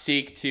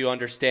 Seek to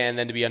understand,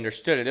 then to be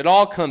understood. It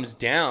all comes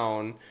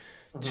down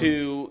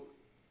to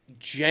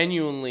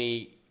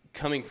genuinely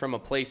coming from a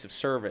place of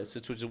service.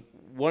 Which was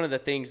one of the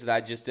things that I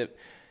just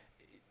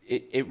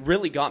it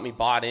really got me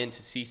bought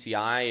into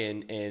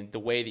CCI and the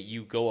way that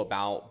you go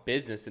about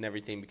business and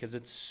everything, because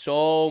it's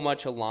so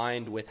much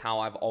aligned with how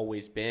I've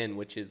always been,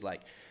 which is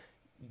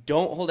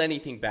don't hold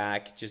anything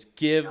back. Just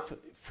give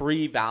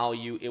free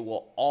value. It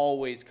will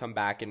always come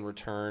back in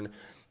return.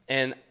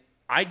 And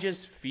I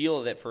just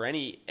feel that for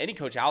any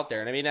coach out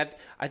there, and I mean,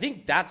 I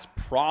think that's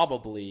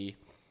probably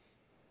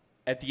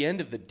at the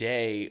end of the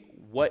day,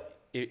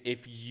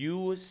 if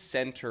you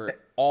center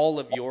all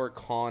of your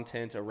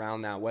content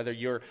around that, whether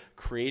you're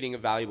creating a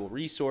valuable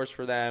resource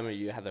for them or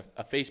you have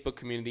a Facebook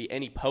community,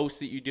 any posts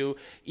that you do,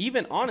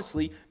 even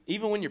honestly,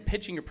 even when you're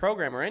pitching your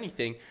program or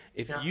anything,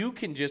 if you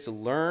can just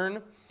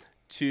learn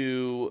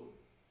to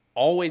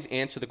always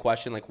answer the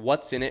question,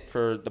 what's in it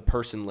for the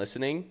person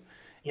listening,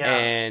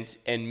 Yeah.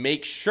 and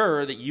make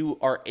sure that you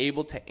are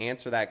able to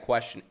answer that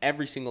question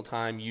every single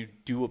time you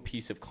do a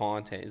piece of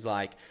content. Is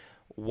like,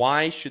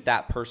 why should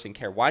that person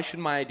care? Why should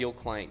my ideal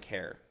client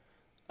care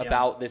Yeah.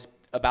 about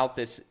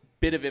this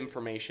bit of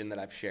information that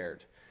I've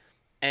shared?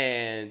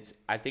 And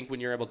I think when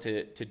you're able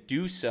to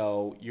do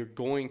so, you're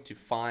going to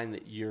find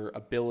that your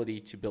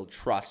ability to build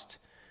trust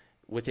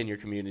within your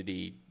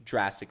community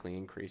drastically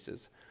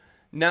increases.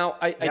 Now,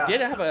 I Yeah.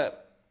 did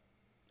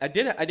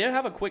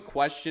have a quick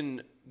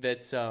question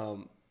that's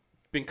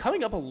been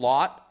coming up a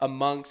lot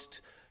amongst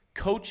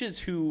coaches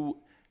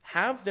who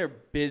have their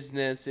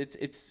business.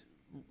 It's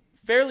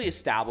fairly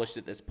established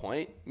at this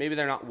point. Maybe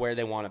they're not where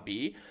they want to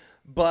be,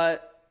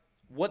 but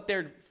what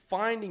they're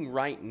finding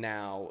right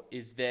now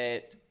is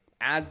that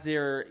as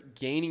they're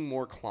gaining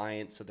more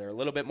clients, so they're a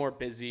little bit more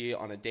busy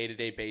on a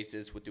day-to-day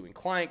basis with doing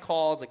client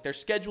calls, like their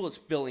schedule is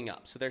filling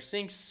up. So they're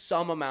seeing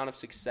some amount of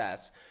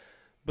success,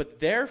 but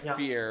their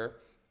fear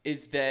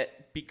is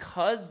that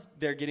because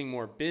they're getting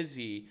more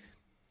busy,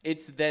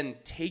 it's then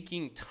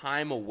taking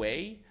time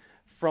away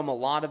from a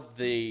lot of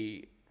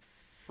the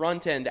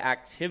front end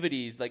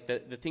activities, like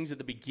the things at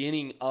the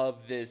beginning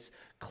of this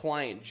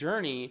client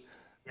journey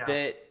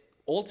that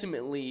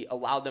ultimately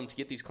allowed them to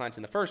get these clients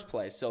in the first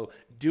place. So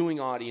doing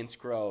audience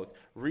growth,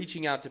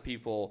 reaching out to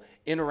people,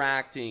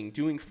 interacting,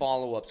 doing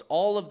follow-ups,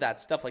 all of that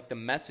stuff, like the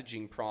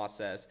messaging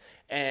process.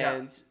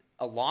 And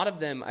a lot of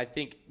them, I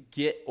think,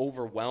 get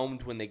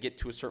overwhelmed when they get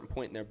to a certain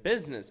point in their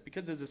business,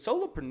 because as a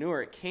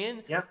solopreneur,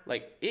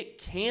 it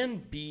can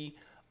be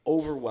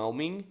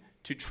overwhelming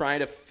to try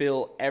to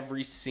fill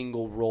every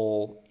single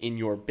role in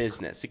your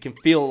business. It can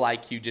feel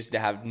like you just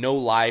have no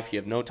life, you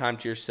have no time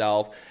to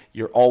yourself,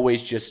 you're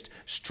always just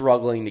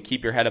struggling to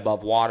keep your head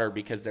above water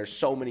because there's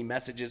so many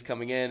messages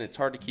coming in, it's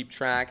hard to keep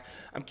track.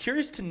 I'm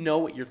curious to know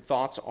what your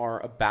thoughts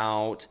are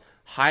about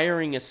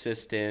hiring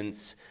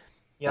assistants.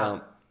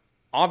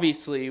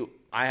 Obviously,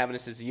 I have an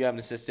assistant, you have an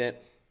assistant,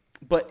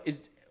 but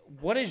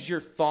what is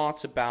your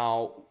thoughts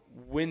about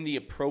when the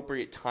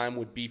appropriate time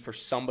would be for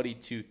somebody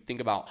to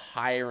think about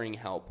hiring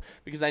help?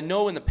 Because I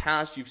know in the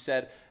past you've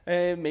said,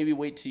 hey, maybe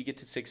wait till you get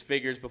to 6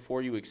 figures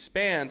before you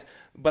expand.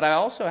 But I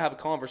also have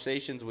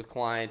conversations with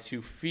clients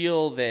who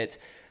feel that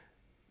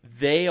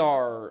they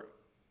are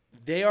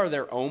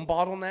their own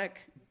bottleneck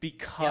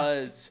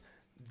because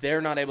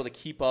they're not able to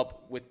keep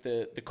up with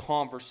the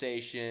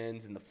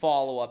conversations and the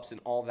follow-ups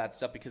and all of that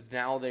stuff, because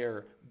now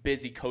they're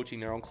busy coaching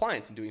their own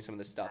clients and doing some of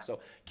this stuff.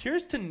 So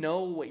curious to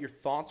know what your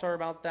thoughts are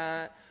about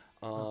that.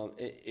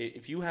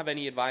 If you have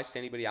any advice to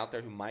anybody out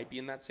there who might be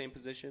in that same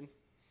position.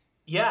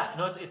 Yeah,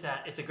 no,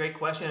 it's a great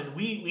question.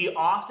 We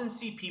often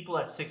see people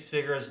at 6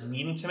 figures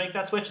needing to make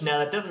that switch. Now,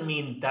 that doesn't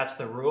mean that's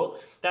the rule.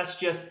 That's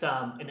just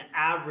an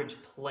average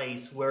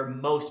place where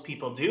most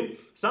people do.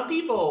 Some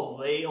people,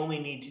 they only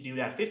need to do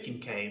that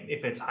 15K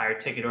if it's higher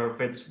ticket, or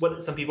if it's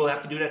what some people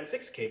have to do that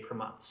 6K per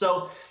month.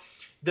 So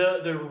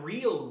the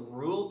real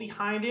rule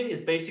behind it is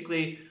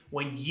basically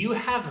when you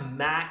have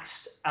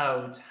maxed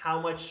out how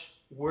much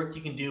work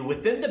you can do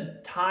within the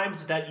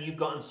times that you've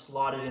gotten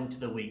slotted into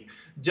the week.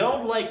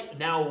 Don't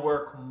now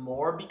work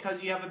more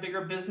because you have a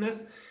bigger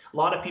business. A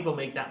lot of people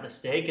make that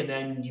mistake, and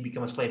then you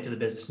become a slave to the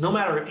business. No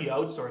matter if you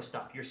outsource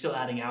stuff, you're still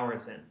adding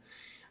hours in.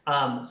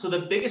 So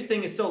the biggest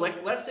thing is,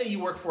 let's say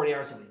you work 40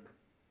 hours a week.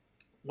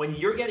 When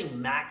you're getting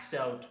maxed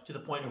out to the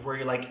point of where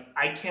you're like,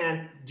 I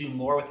can't do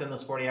more within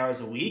those 40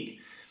 hours a week,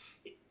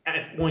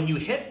 when you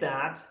hit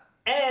that,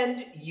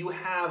 and you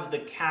have the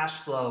cash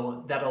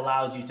flow that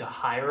allows you to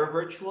hire a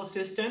virtual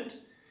assistant,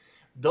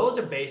 those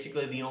are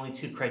basically the only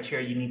 2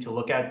 criteria you need to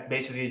look at,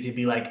 basically to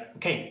be like,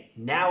 okay,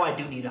 now I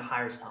do need to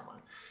hire someone.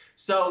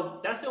 So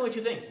that's the only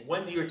 2 things.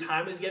 When your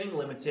time is getting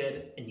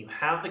limited and you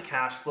have the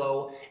cash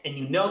flow, and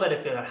you know that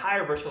if you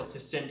hire a virtual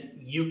assistant,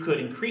 you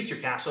could increase your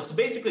cash flow. So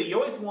basically, I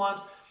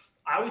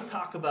always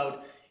talk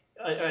about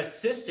an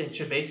assistant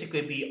should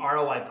basically be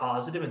ROI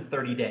positive in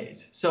 30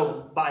 days.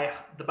 So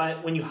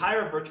when you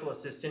hire a virtual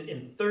assistant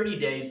in 30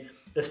 days,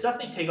 the stuff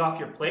they take off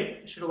your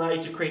plate should allow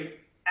you to create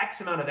X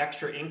amount of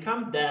extra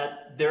income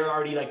that they're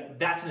already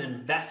that's an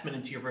investment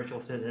into your virtual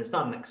assistant. It's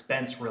not an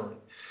expense really.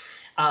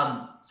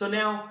 So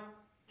now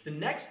the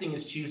next thing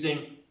is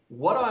choosing,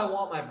 what do I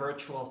want my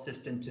virtual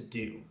assistant to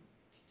do?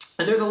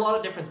 And there's a lot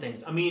of different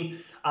things. I mean,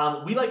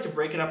 we like to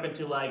break it up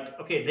into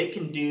they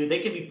can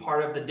be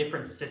part of the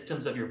different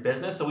systems of your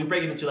business. So we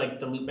break it into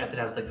the Loop method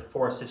has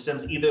 4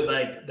 systems, either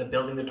the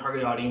building the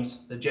target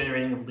audience, the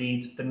generating of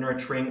leads, the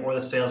nurturing, or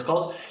the sales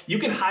calls. You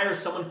can hire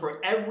someone for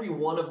every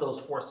one of those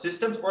 4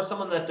 systems, or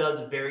someone that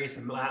does various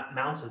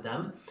amounts of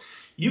them.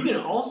 You can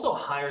also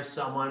hire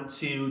someone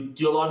to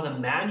do a lot of the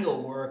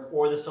manual work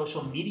or the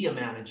social media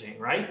managing,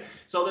 right?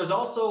 So there's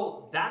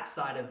also that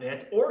side of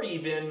it, or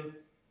even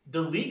the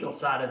legal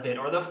side of it,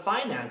 or the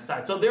finance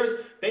side. So there's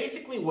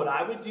basically what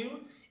I would do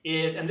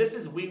is, and this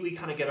is we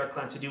kind of get our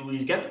clients to do,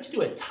 is get them to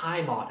do a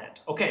time audit.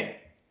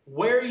 Okay,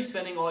 where are you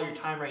spending all your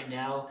time right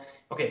now?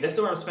 Okay, this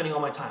is where I'm spending all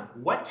my time.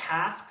 What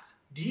tasks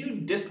do you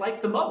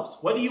dislike the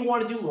most? What do you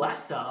want to do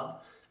less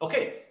of?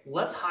 Okay,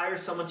 let's hire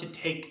someone to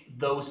take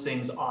those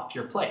things off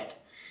your plate.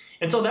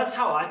 And so that's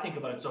how I think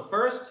about it. So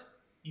first,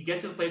 you get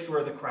to the place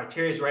where the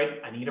criteria is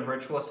right. I need a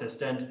virtual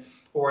assistant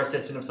or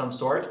assistant of some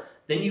sort.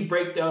 Then you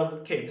break down,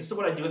 okay, this is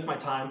what I do with my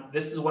time.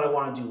 This is what I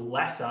want to do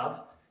less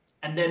of,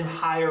 and then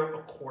hire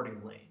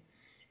accordingly.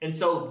 And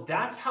so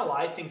that's how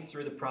I think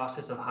through the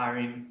process of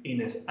hiring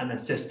an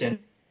assistant.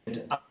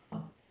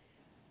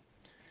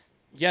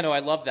 Yeah, no, I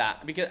love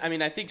that, because I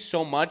mean, I think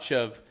so much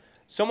of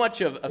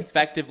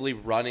effectively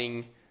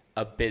running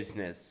a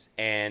business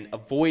and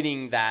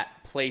avoiding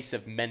that place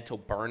of mental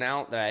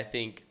burnout that I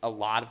think a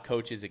lot of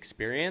coaches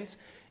experience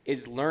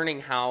is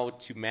learning how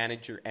to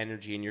manage your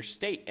energy and your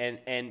state.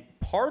 And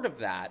part of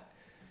that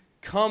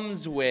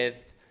comes with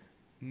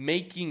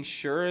making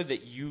sure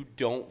that you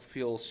don't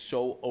feel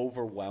so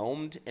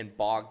overwhelmed and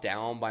bogged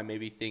down by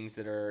maybe things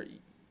that are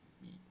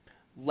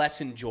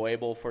less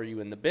enjoyable for you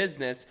in the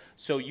business,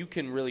 so you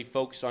can really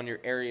focus on your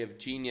area of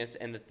genius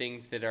and the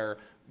things that are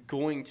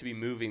going to be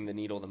moving the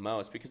needle the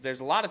most. Because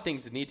there's a lot of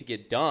things that need to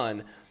get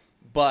done,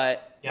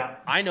 but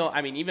I know,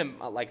 I mean, even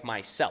like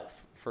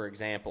myself, for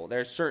example,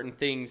 there's certain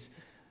things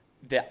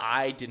that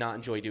I did not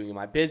enjoy doing in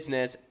my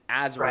business.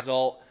 As a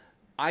result,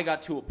 I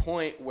got to a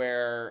point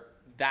where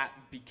that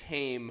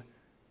became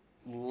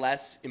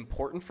less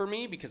important for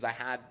me, because I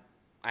had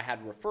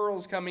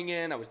referrals coming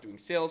in, I was doing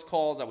sales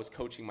calls, I was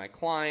coaching my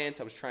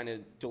clients, I was trying to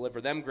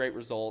deliver them great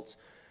results.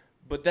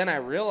 But then I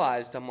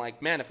realized, I'm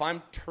like, man, if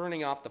I'm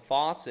turning off the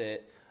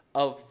faucet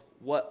of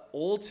what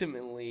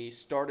ultimately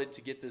started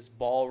to get this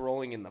ball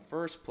rolling in the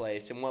first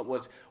place, and what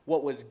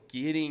was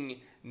getting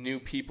new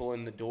people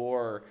in the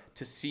door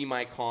to see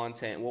my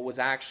content, what was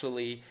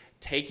actually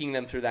taking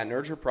them through that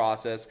nurture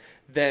process,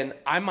 then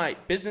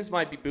business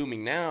might be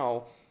booming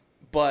now,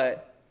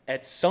 but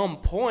at some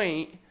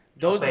point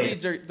those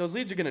leads are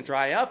going to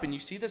dry up. And you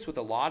see this with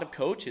a lot of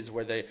coaches,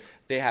 where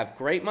they have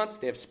great months,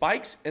 they have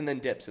spikes and then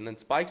dips, and then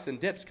spikes and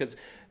dips, because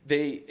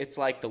it's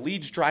like the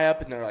leads dry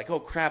up and they're like, oh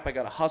crap, I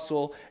got to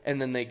hustle. And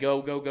then they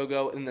go.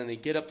 And then they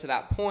get up to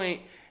that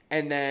point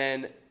and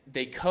then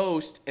they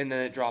coast, and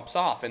then it drops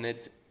off. And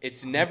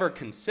it's never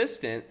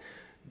consistent,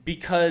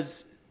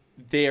 because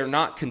they are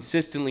not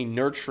consistently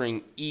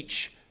nurturing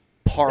each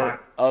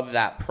part of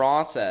that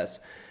process.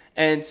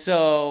 And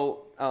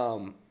so,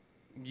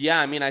 yeah,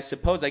 I mean, I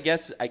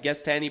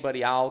guess to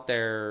anybody out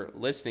there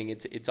listening,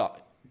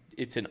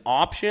 it's an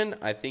option.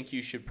 I think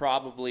you should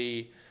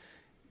probably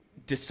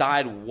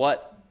decide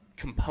what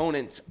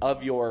components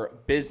of your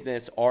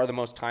business are the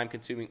most time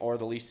consuming or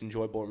the least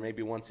enjoyable, or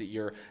maybe ones that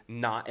you're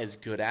not as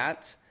good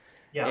at.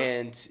 Yeah.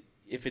 And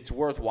if it's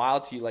worthwhile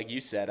to you, like you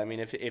said, I mean,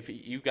 if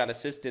you've got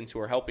assistants who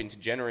are helping to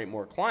generate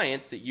more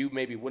clients that you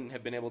maybe wouldn't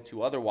have been able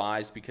to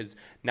otherwise, because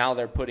now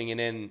they're putting in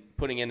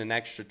an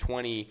extra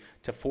 20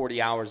 to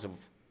 40 hours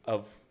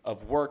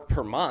of work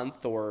per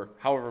month, or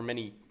however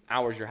many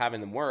hours you're having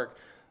them work,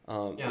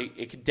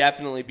 it could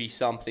definitely be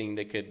something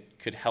that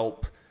could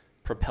help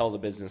propel the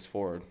business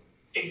forward.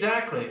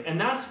 Exactly. And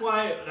that's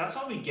why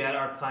we get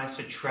our clients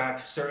to track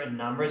certain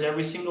numbers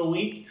every single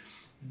week,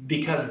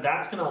 because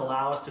that's going to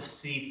allow us to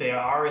see if they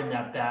are in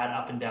that bad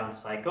up and down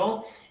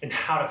cycle and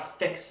how to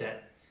fix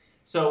it.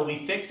 So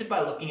we fix it by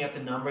looking at the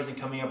numbers and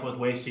coming up with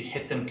ways to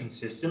hit them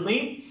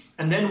consistently.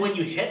 And then when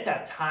you hit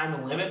that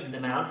time limit and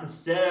amount,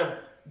 instead of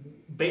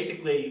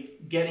basically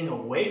getting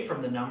away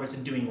from the numbers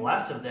and doing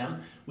less of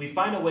them, we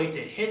find a way to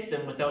hit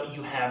them without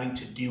you having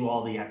to do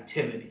all the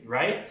activity,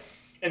 right?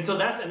 And so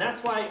that's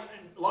why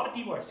a lot of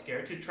people are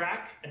scared to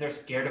track, and they're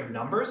scared of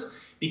numbers,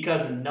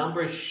 because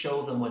numbers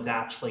show them what's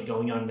actually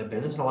going on in the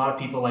business. And a lot of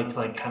people like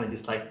to kind of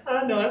just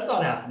oh, no, that's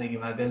not happening in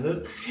my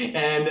business.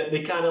 And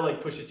they kind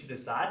of push it to the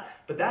side.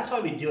 But that's why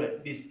we do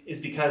it, is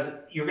because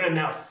you're going to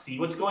now see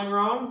what's going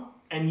wrong,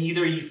 and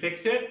either you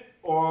fix it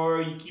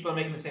or you keep on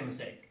making the same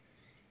mistake.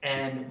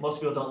 And most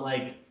people don't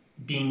like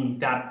being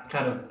that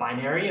kind of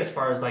binary as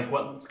far as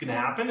what's going to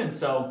happen. And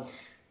so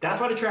that's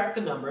why to track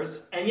the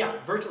numbers. And yeah,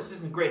 virtual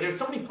assistants is great. There's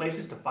so many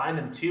places to find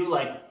them too.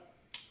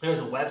 There's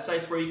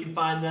websites where you can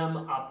find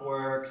them,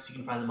 Upworks, you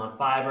can find them on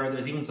Fiverr.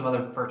 There's even some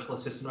other virtual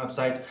assistant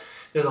websites.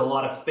 There's a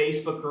lot of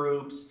Facebook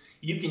groups.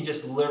 You can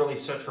just literally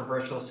search for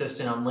virtual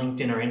assistant on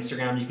LinkedIn or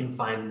Instagram. You can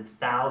find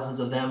thousands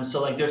of them.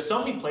 So there's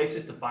so many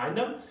places to find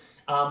them.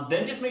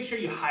 Then just make sure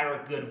you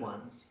hire good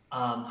ones.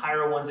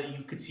 Hire ones that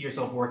you could see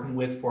yourself working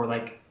with for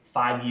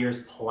 5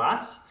 years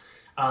plus,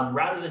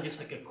 rather than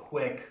just a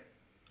quick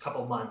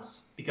couple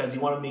months, because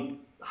you want to make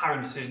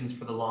hiring decisions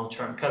for the long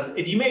term. Because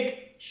if you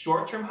make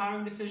short-term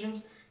hiring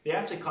decisions, they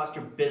actually cost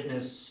your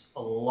business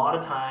a lot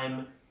of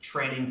time,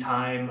 training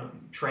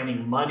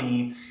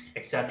money,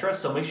 etc.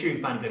 So make sure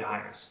you find good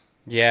hires.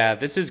 Yeah,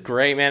 this is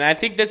great, man. I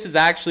think this is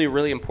actually a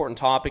really important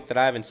topic that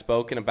I haven't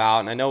spoken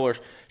about. And I know we're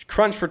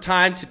crunched for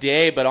time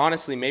today, but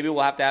honestly, maybe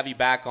we'll have to have you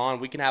back on.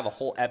 We can have a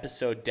whole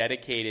episode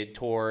dedicated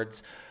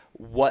towards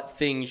what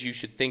things you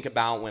should think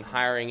about when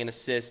hiring an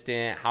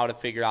assistant, how to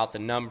figure out the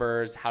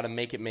numbers, how to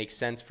make it make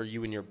sense for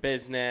you and your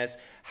business,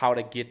 how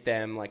to get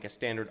them like a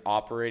standard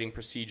operating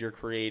procedure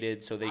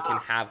created so they can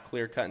have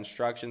clear-cut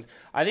instructions.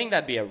 I think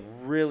that'd be a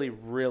really,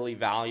 really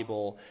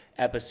valuable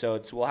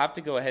episode. So we'll have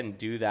to go ahead and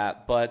do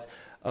that. But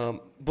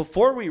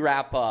before we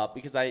wrap up,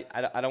 because I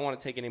don't want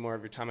to take any more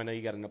of your time, I know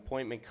you got an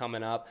appointment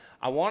coming up.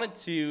 I wanted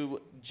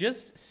to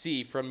just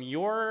see from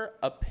your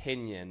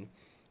opinion,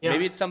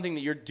 maybe it's something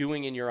that you're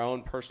doing in your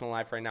own personal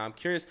life right now. I'm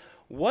curious,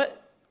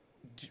 what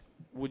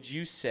would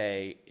you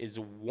say is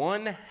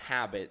one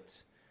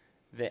habit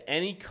that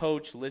any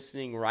coach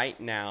listening right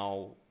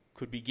now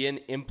could begin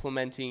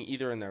implementing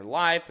either in their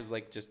life as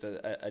like just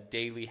a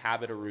daily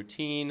habit or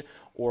routine,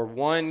 or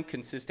one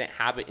consistent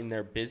habit in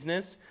their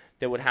business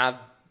that would have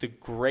the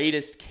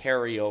greatest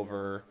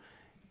carryover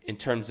in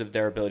terms of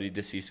their ability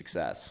to see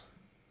success?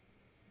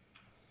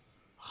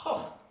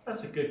 Oh,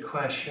 that's a good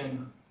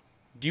question.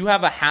 Do you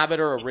have a habit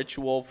or a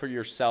ritual for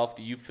yourself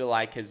that you feel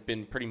like has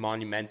been pretty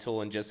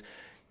monumental in just,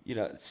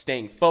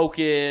 staying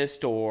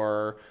focused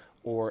or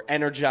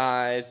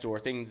energized, or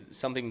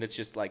something that's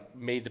just like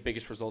made the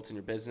biggest results in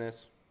your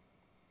business?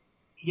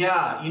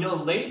 Yeah,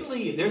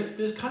 lately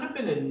there's kind of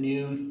been a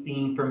new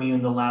theme for me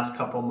in the last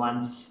couple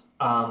months,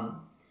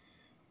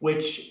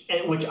 which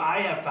I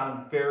have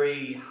found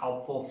very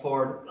helpful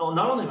for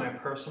not only my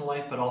personal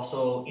life but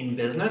also in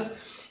business,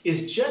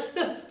 is just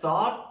the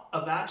thought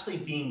of actually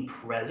being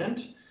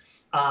present.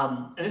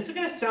 And this is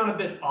going to sound a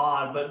bit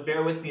odd, but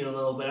bear with me a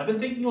little bit. I've been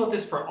thinking about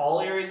this for all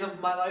areas of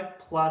my life,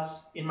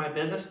 plus in my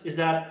business, is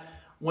that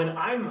when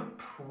I'm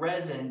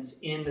present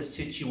in the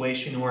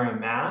situation where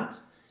I'm at,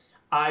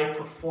 I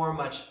perform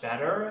much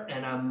better,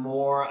 and I'm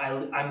more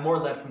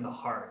led from the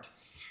heart.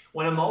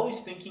 When I'm always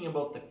thinking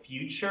about the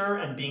future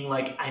and being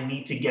like, I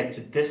need to get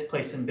to this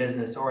place in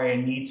business, or I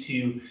need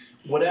to,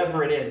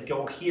 whatever it is,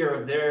 go here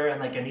or there, and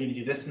like I need to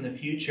do this in the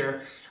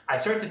future, I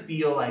start to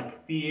feel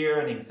like fear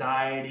and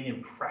anxiety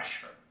and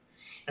pressure.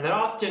 And that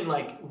often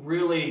like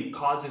really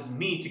causes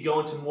me to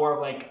go into more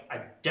of like a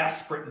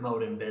desperate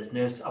mode in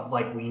business of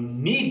like, we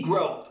need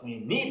growth,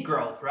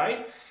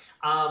 right?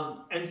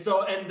 And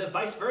the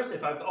vice versa.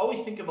 If I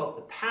always think about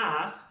the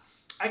past,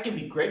 I can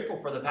be grateful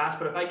for the past,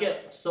 but if I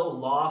get so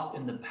lost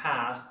in the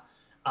past,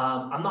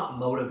 I'm not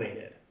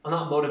motivated. I'm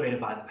not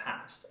motivated by the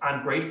past.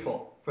 I'm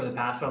grateful for the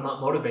past, but I'm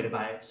not motivated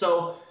by it.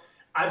 So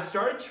I've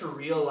started to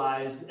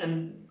realize,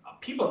 and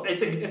people,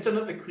 it's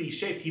another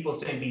cliche, people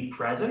say be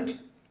present,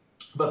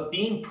 but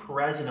being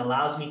present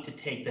allows me to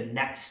take the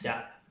next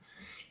step.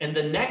 And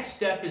the next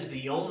step is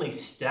the only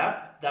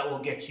step that will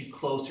get you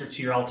closer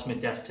to your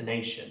ultimate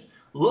destination.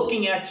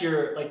 Looking at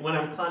like when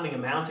I'm climbing a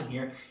mountain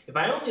here, if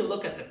I only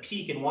look at the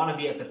peak and want to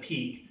be at the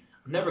peak,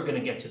 I'm never going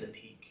to get to the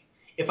peak.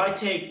 If I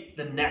take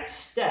the next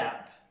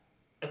step,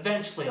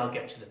 eventually I'll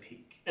get to the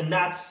peak. And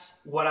that's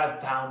what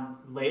I've found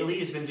lately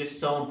has been just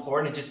so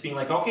important, and just being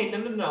like, okay,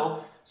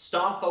 no,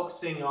 stop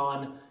focusing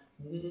on,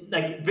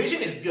 like,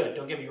 vision is good,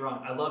 don't get me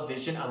wrong. I love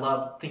vision. I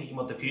love thinking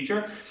about the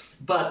future.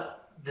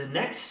 But the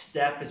next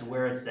step is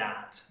where it's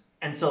at.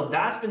 And so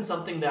that's been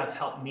something that's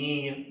helped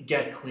me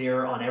get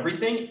clear on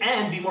everything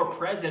and be more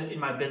present in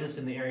my business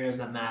in the areas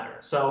that matter.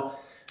 So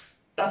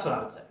that's what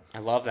I would say. I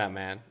love that,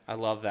 man. I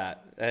love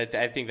that.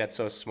 I think that's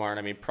so smart.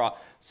 I mean,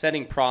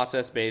 setting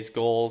process-based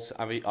goals,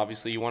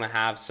 obviously you want to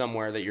have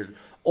somewhere that you're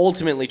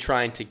ultimately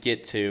trying to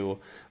get to,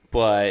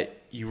 but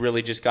you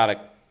really just got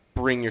to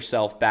bring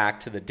yourself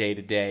back to the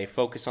day-to-day,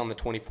 focus on the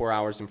 24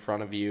 hours in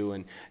front of you,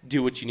 and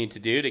do what you need to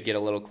do to get a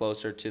little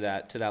closer to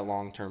that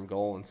long-term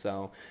goal. And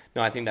so,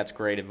 no, I think that's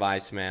great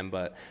advice, man.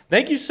 But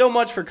thank you so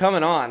much for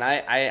coming on.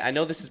 I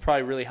know this is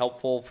probably really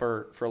helpful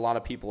for a lot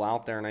of people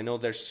out there, and I know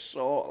there's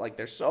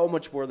so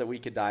much more that we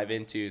could dive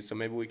into. So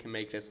maybe we can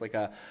make this like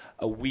a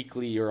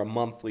weekly or a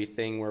monthly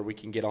thing where we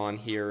can get on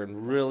here and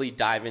really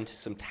dive into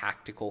some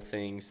tactical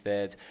things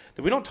that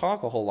we don't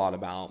talk a whole lot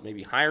about.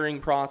 Maybe hiring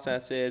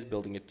processes,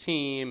 building a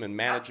team, and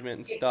management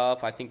and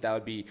stuff. I think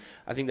that'd be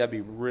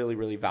really,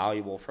 really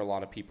valuable for a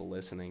lot of people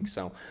listening.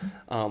 So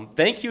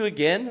thank you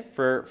again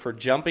for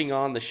jumping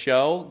on the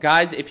show.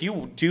 Guys, if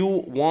you do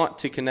want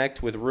to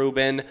connect with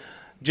Reuben,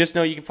 just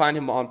know you can find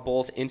him on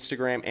both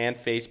Instagram and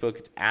Facebook.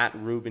 It's at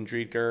Reuben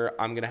Driedger.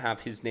 I'm going to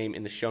have his name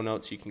in the show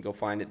notes so you can go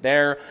find it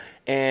there.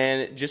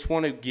 And just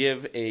want to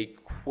give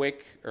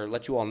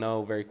let you all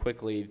know very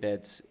quickly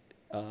that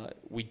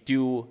we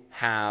do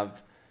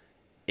have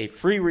a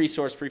free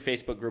resource, free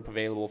Facebook group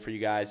available for you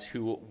guys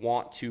who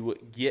want to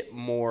get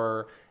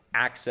more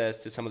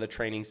access to some of the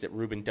trainings that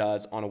Reuben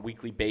does on a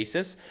weekly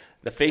basis.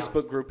 The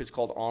Facebook group is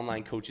called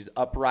Online Coaches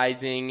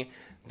Uprising.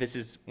 This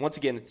is, once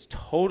again, it's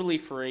totally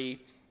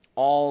free.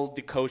 All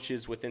the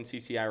coaches within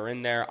CCI are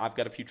in there. I've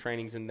got a few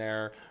trainings in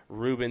there.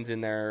 Reuben's in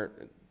there.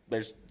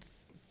 There's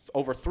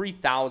over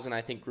 3,000,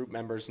 I think, group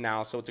members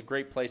now. So it's a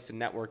great place to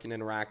network and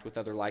interact with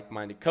other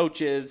like-minded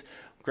coaches.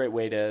 Great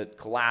way to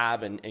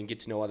collab and get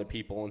to know other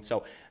people. And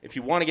so if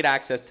you want to get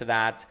access to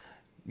that,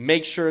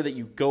 make sure that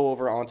you go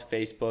over onto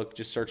Facebook.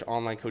 Just search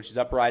Online Coaches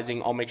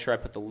Uprising. I'll make sure I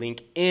put the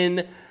link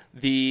in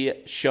the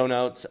show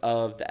notes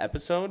of the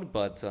episode.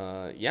 But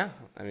yeah,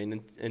 I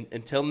mean,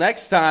 until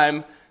next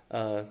time,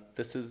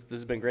 this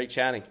has been great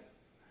chatting.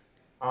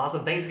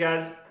 Awesome. Thanks,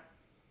 guys.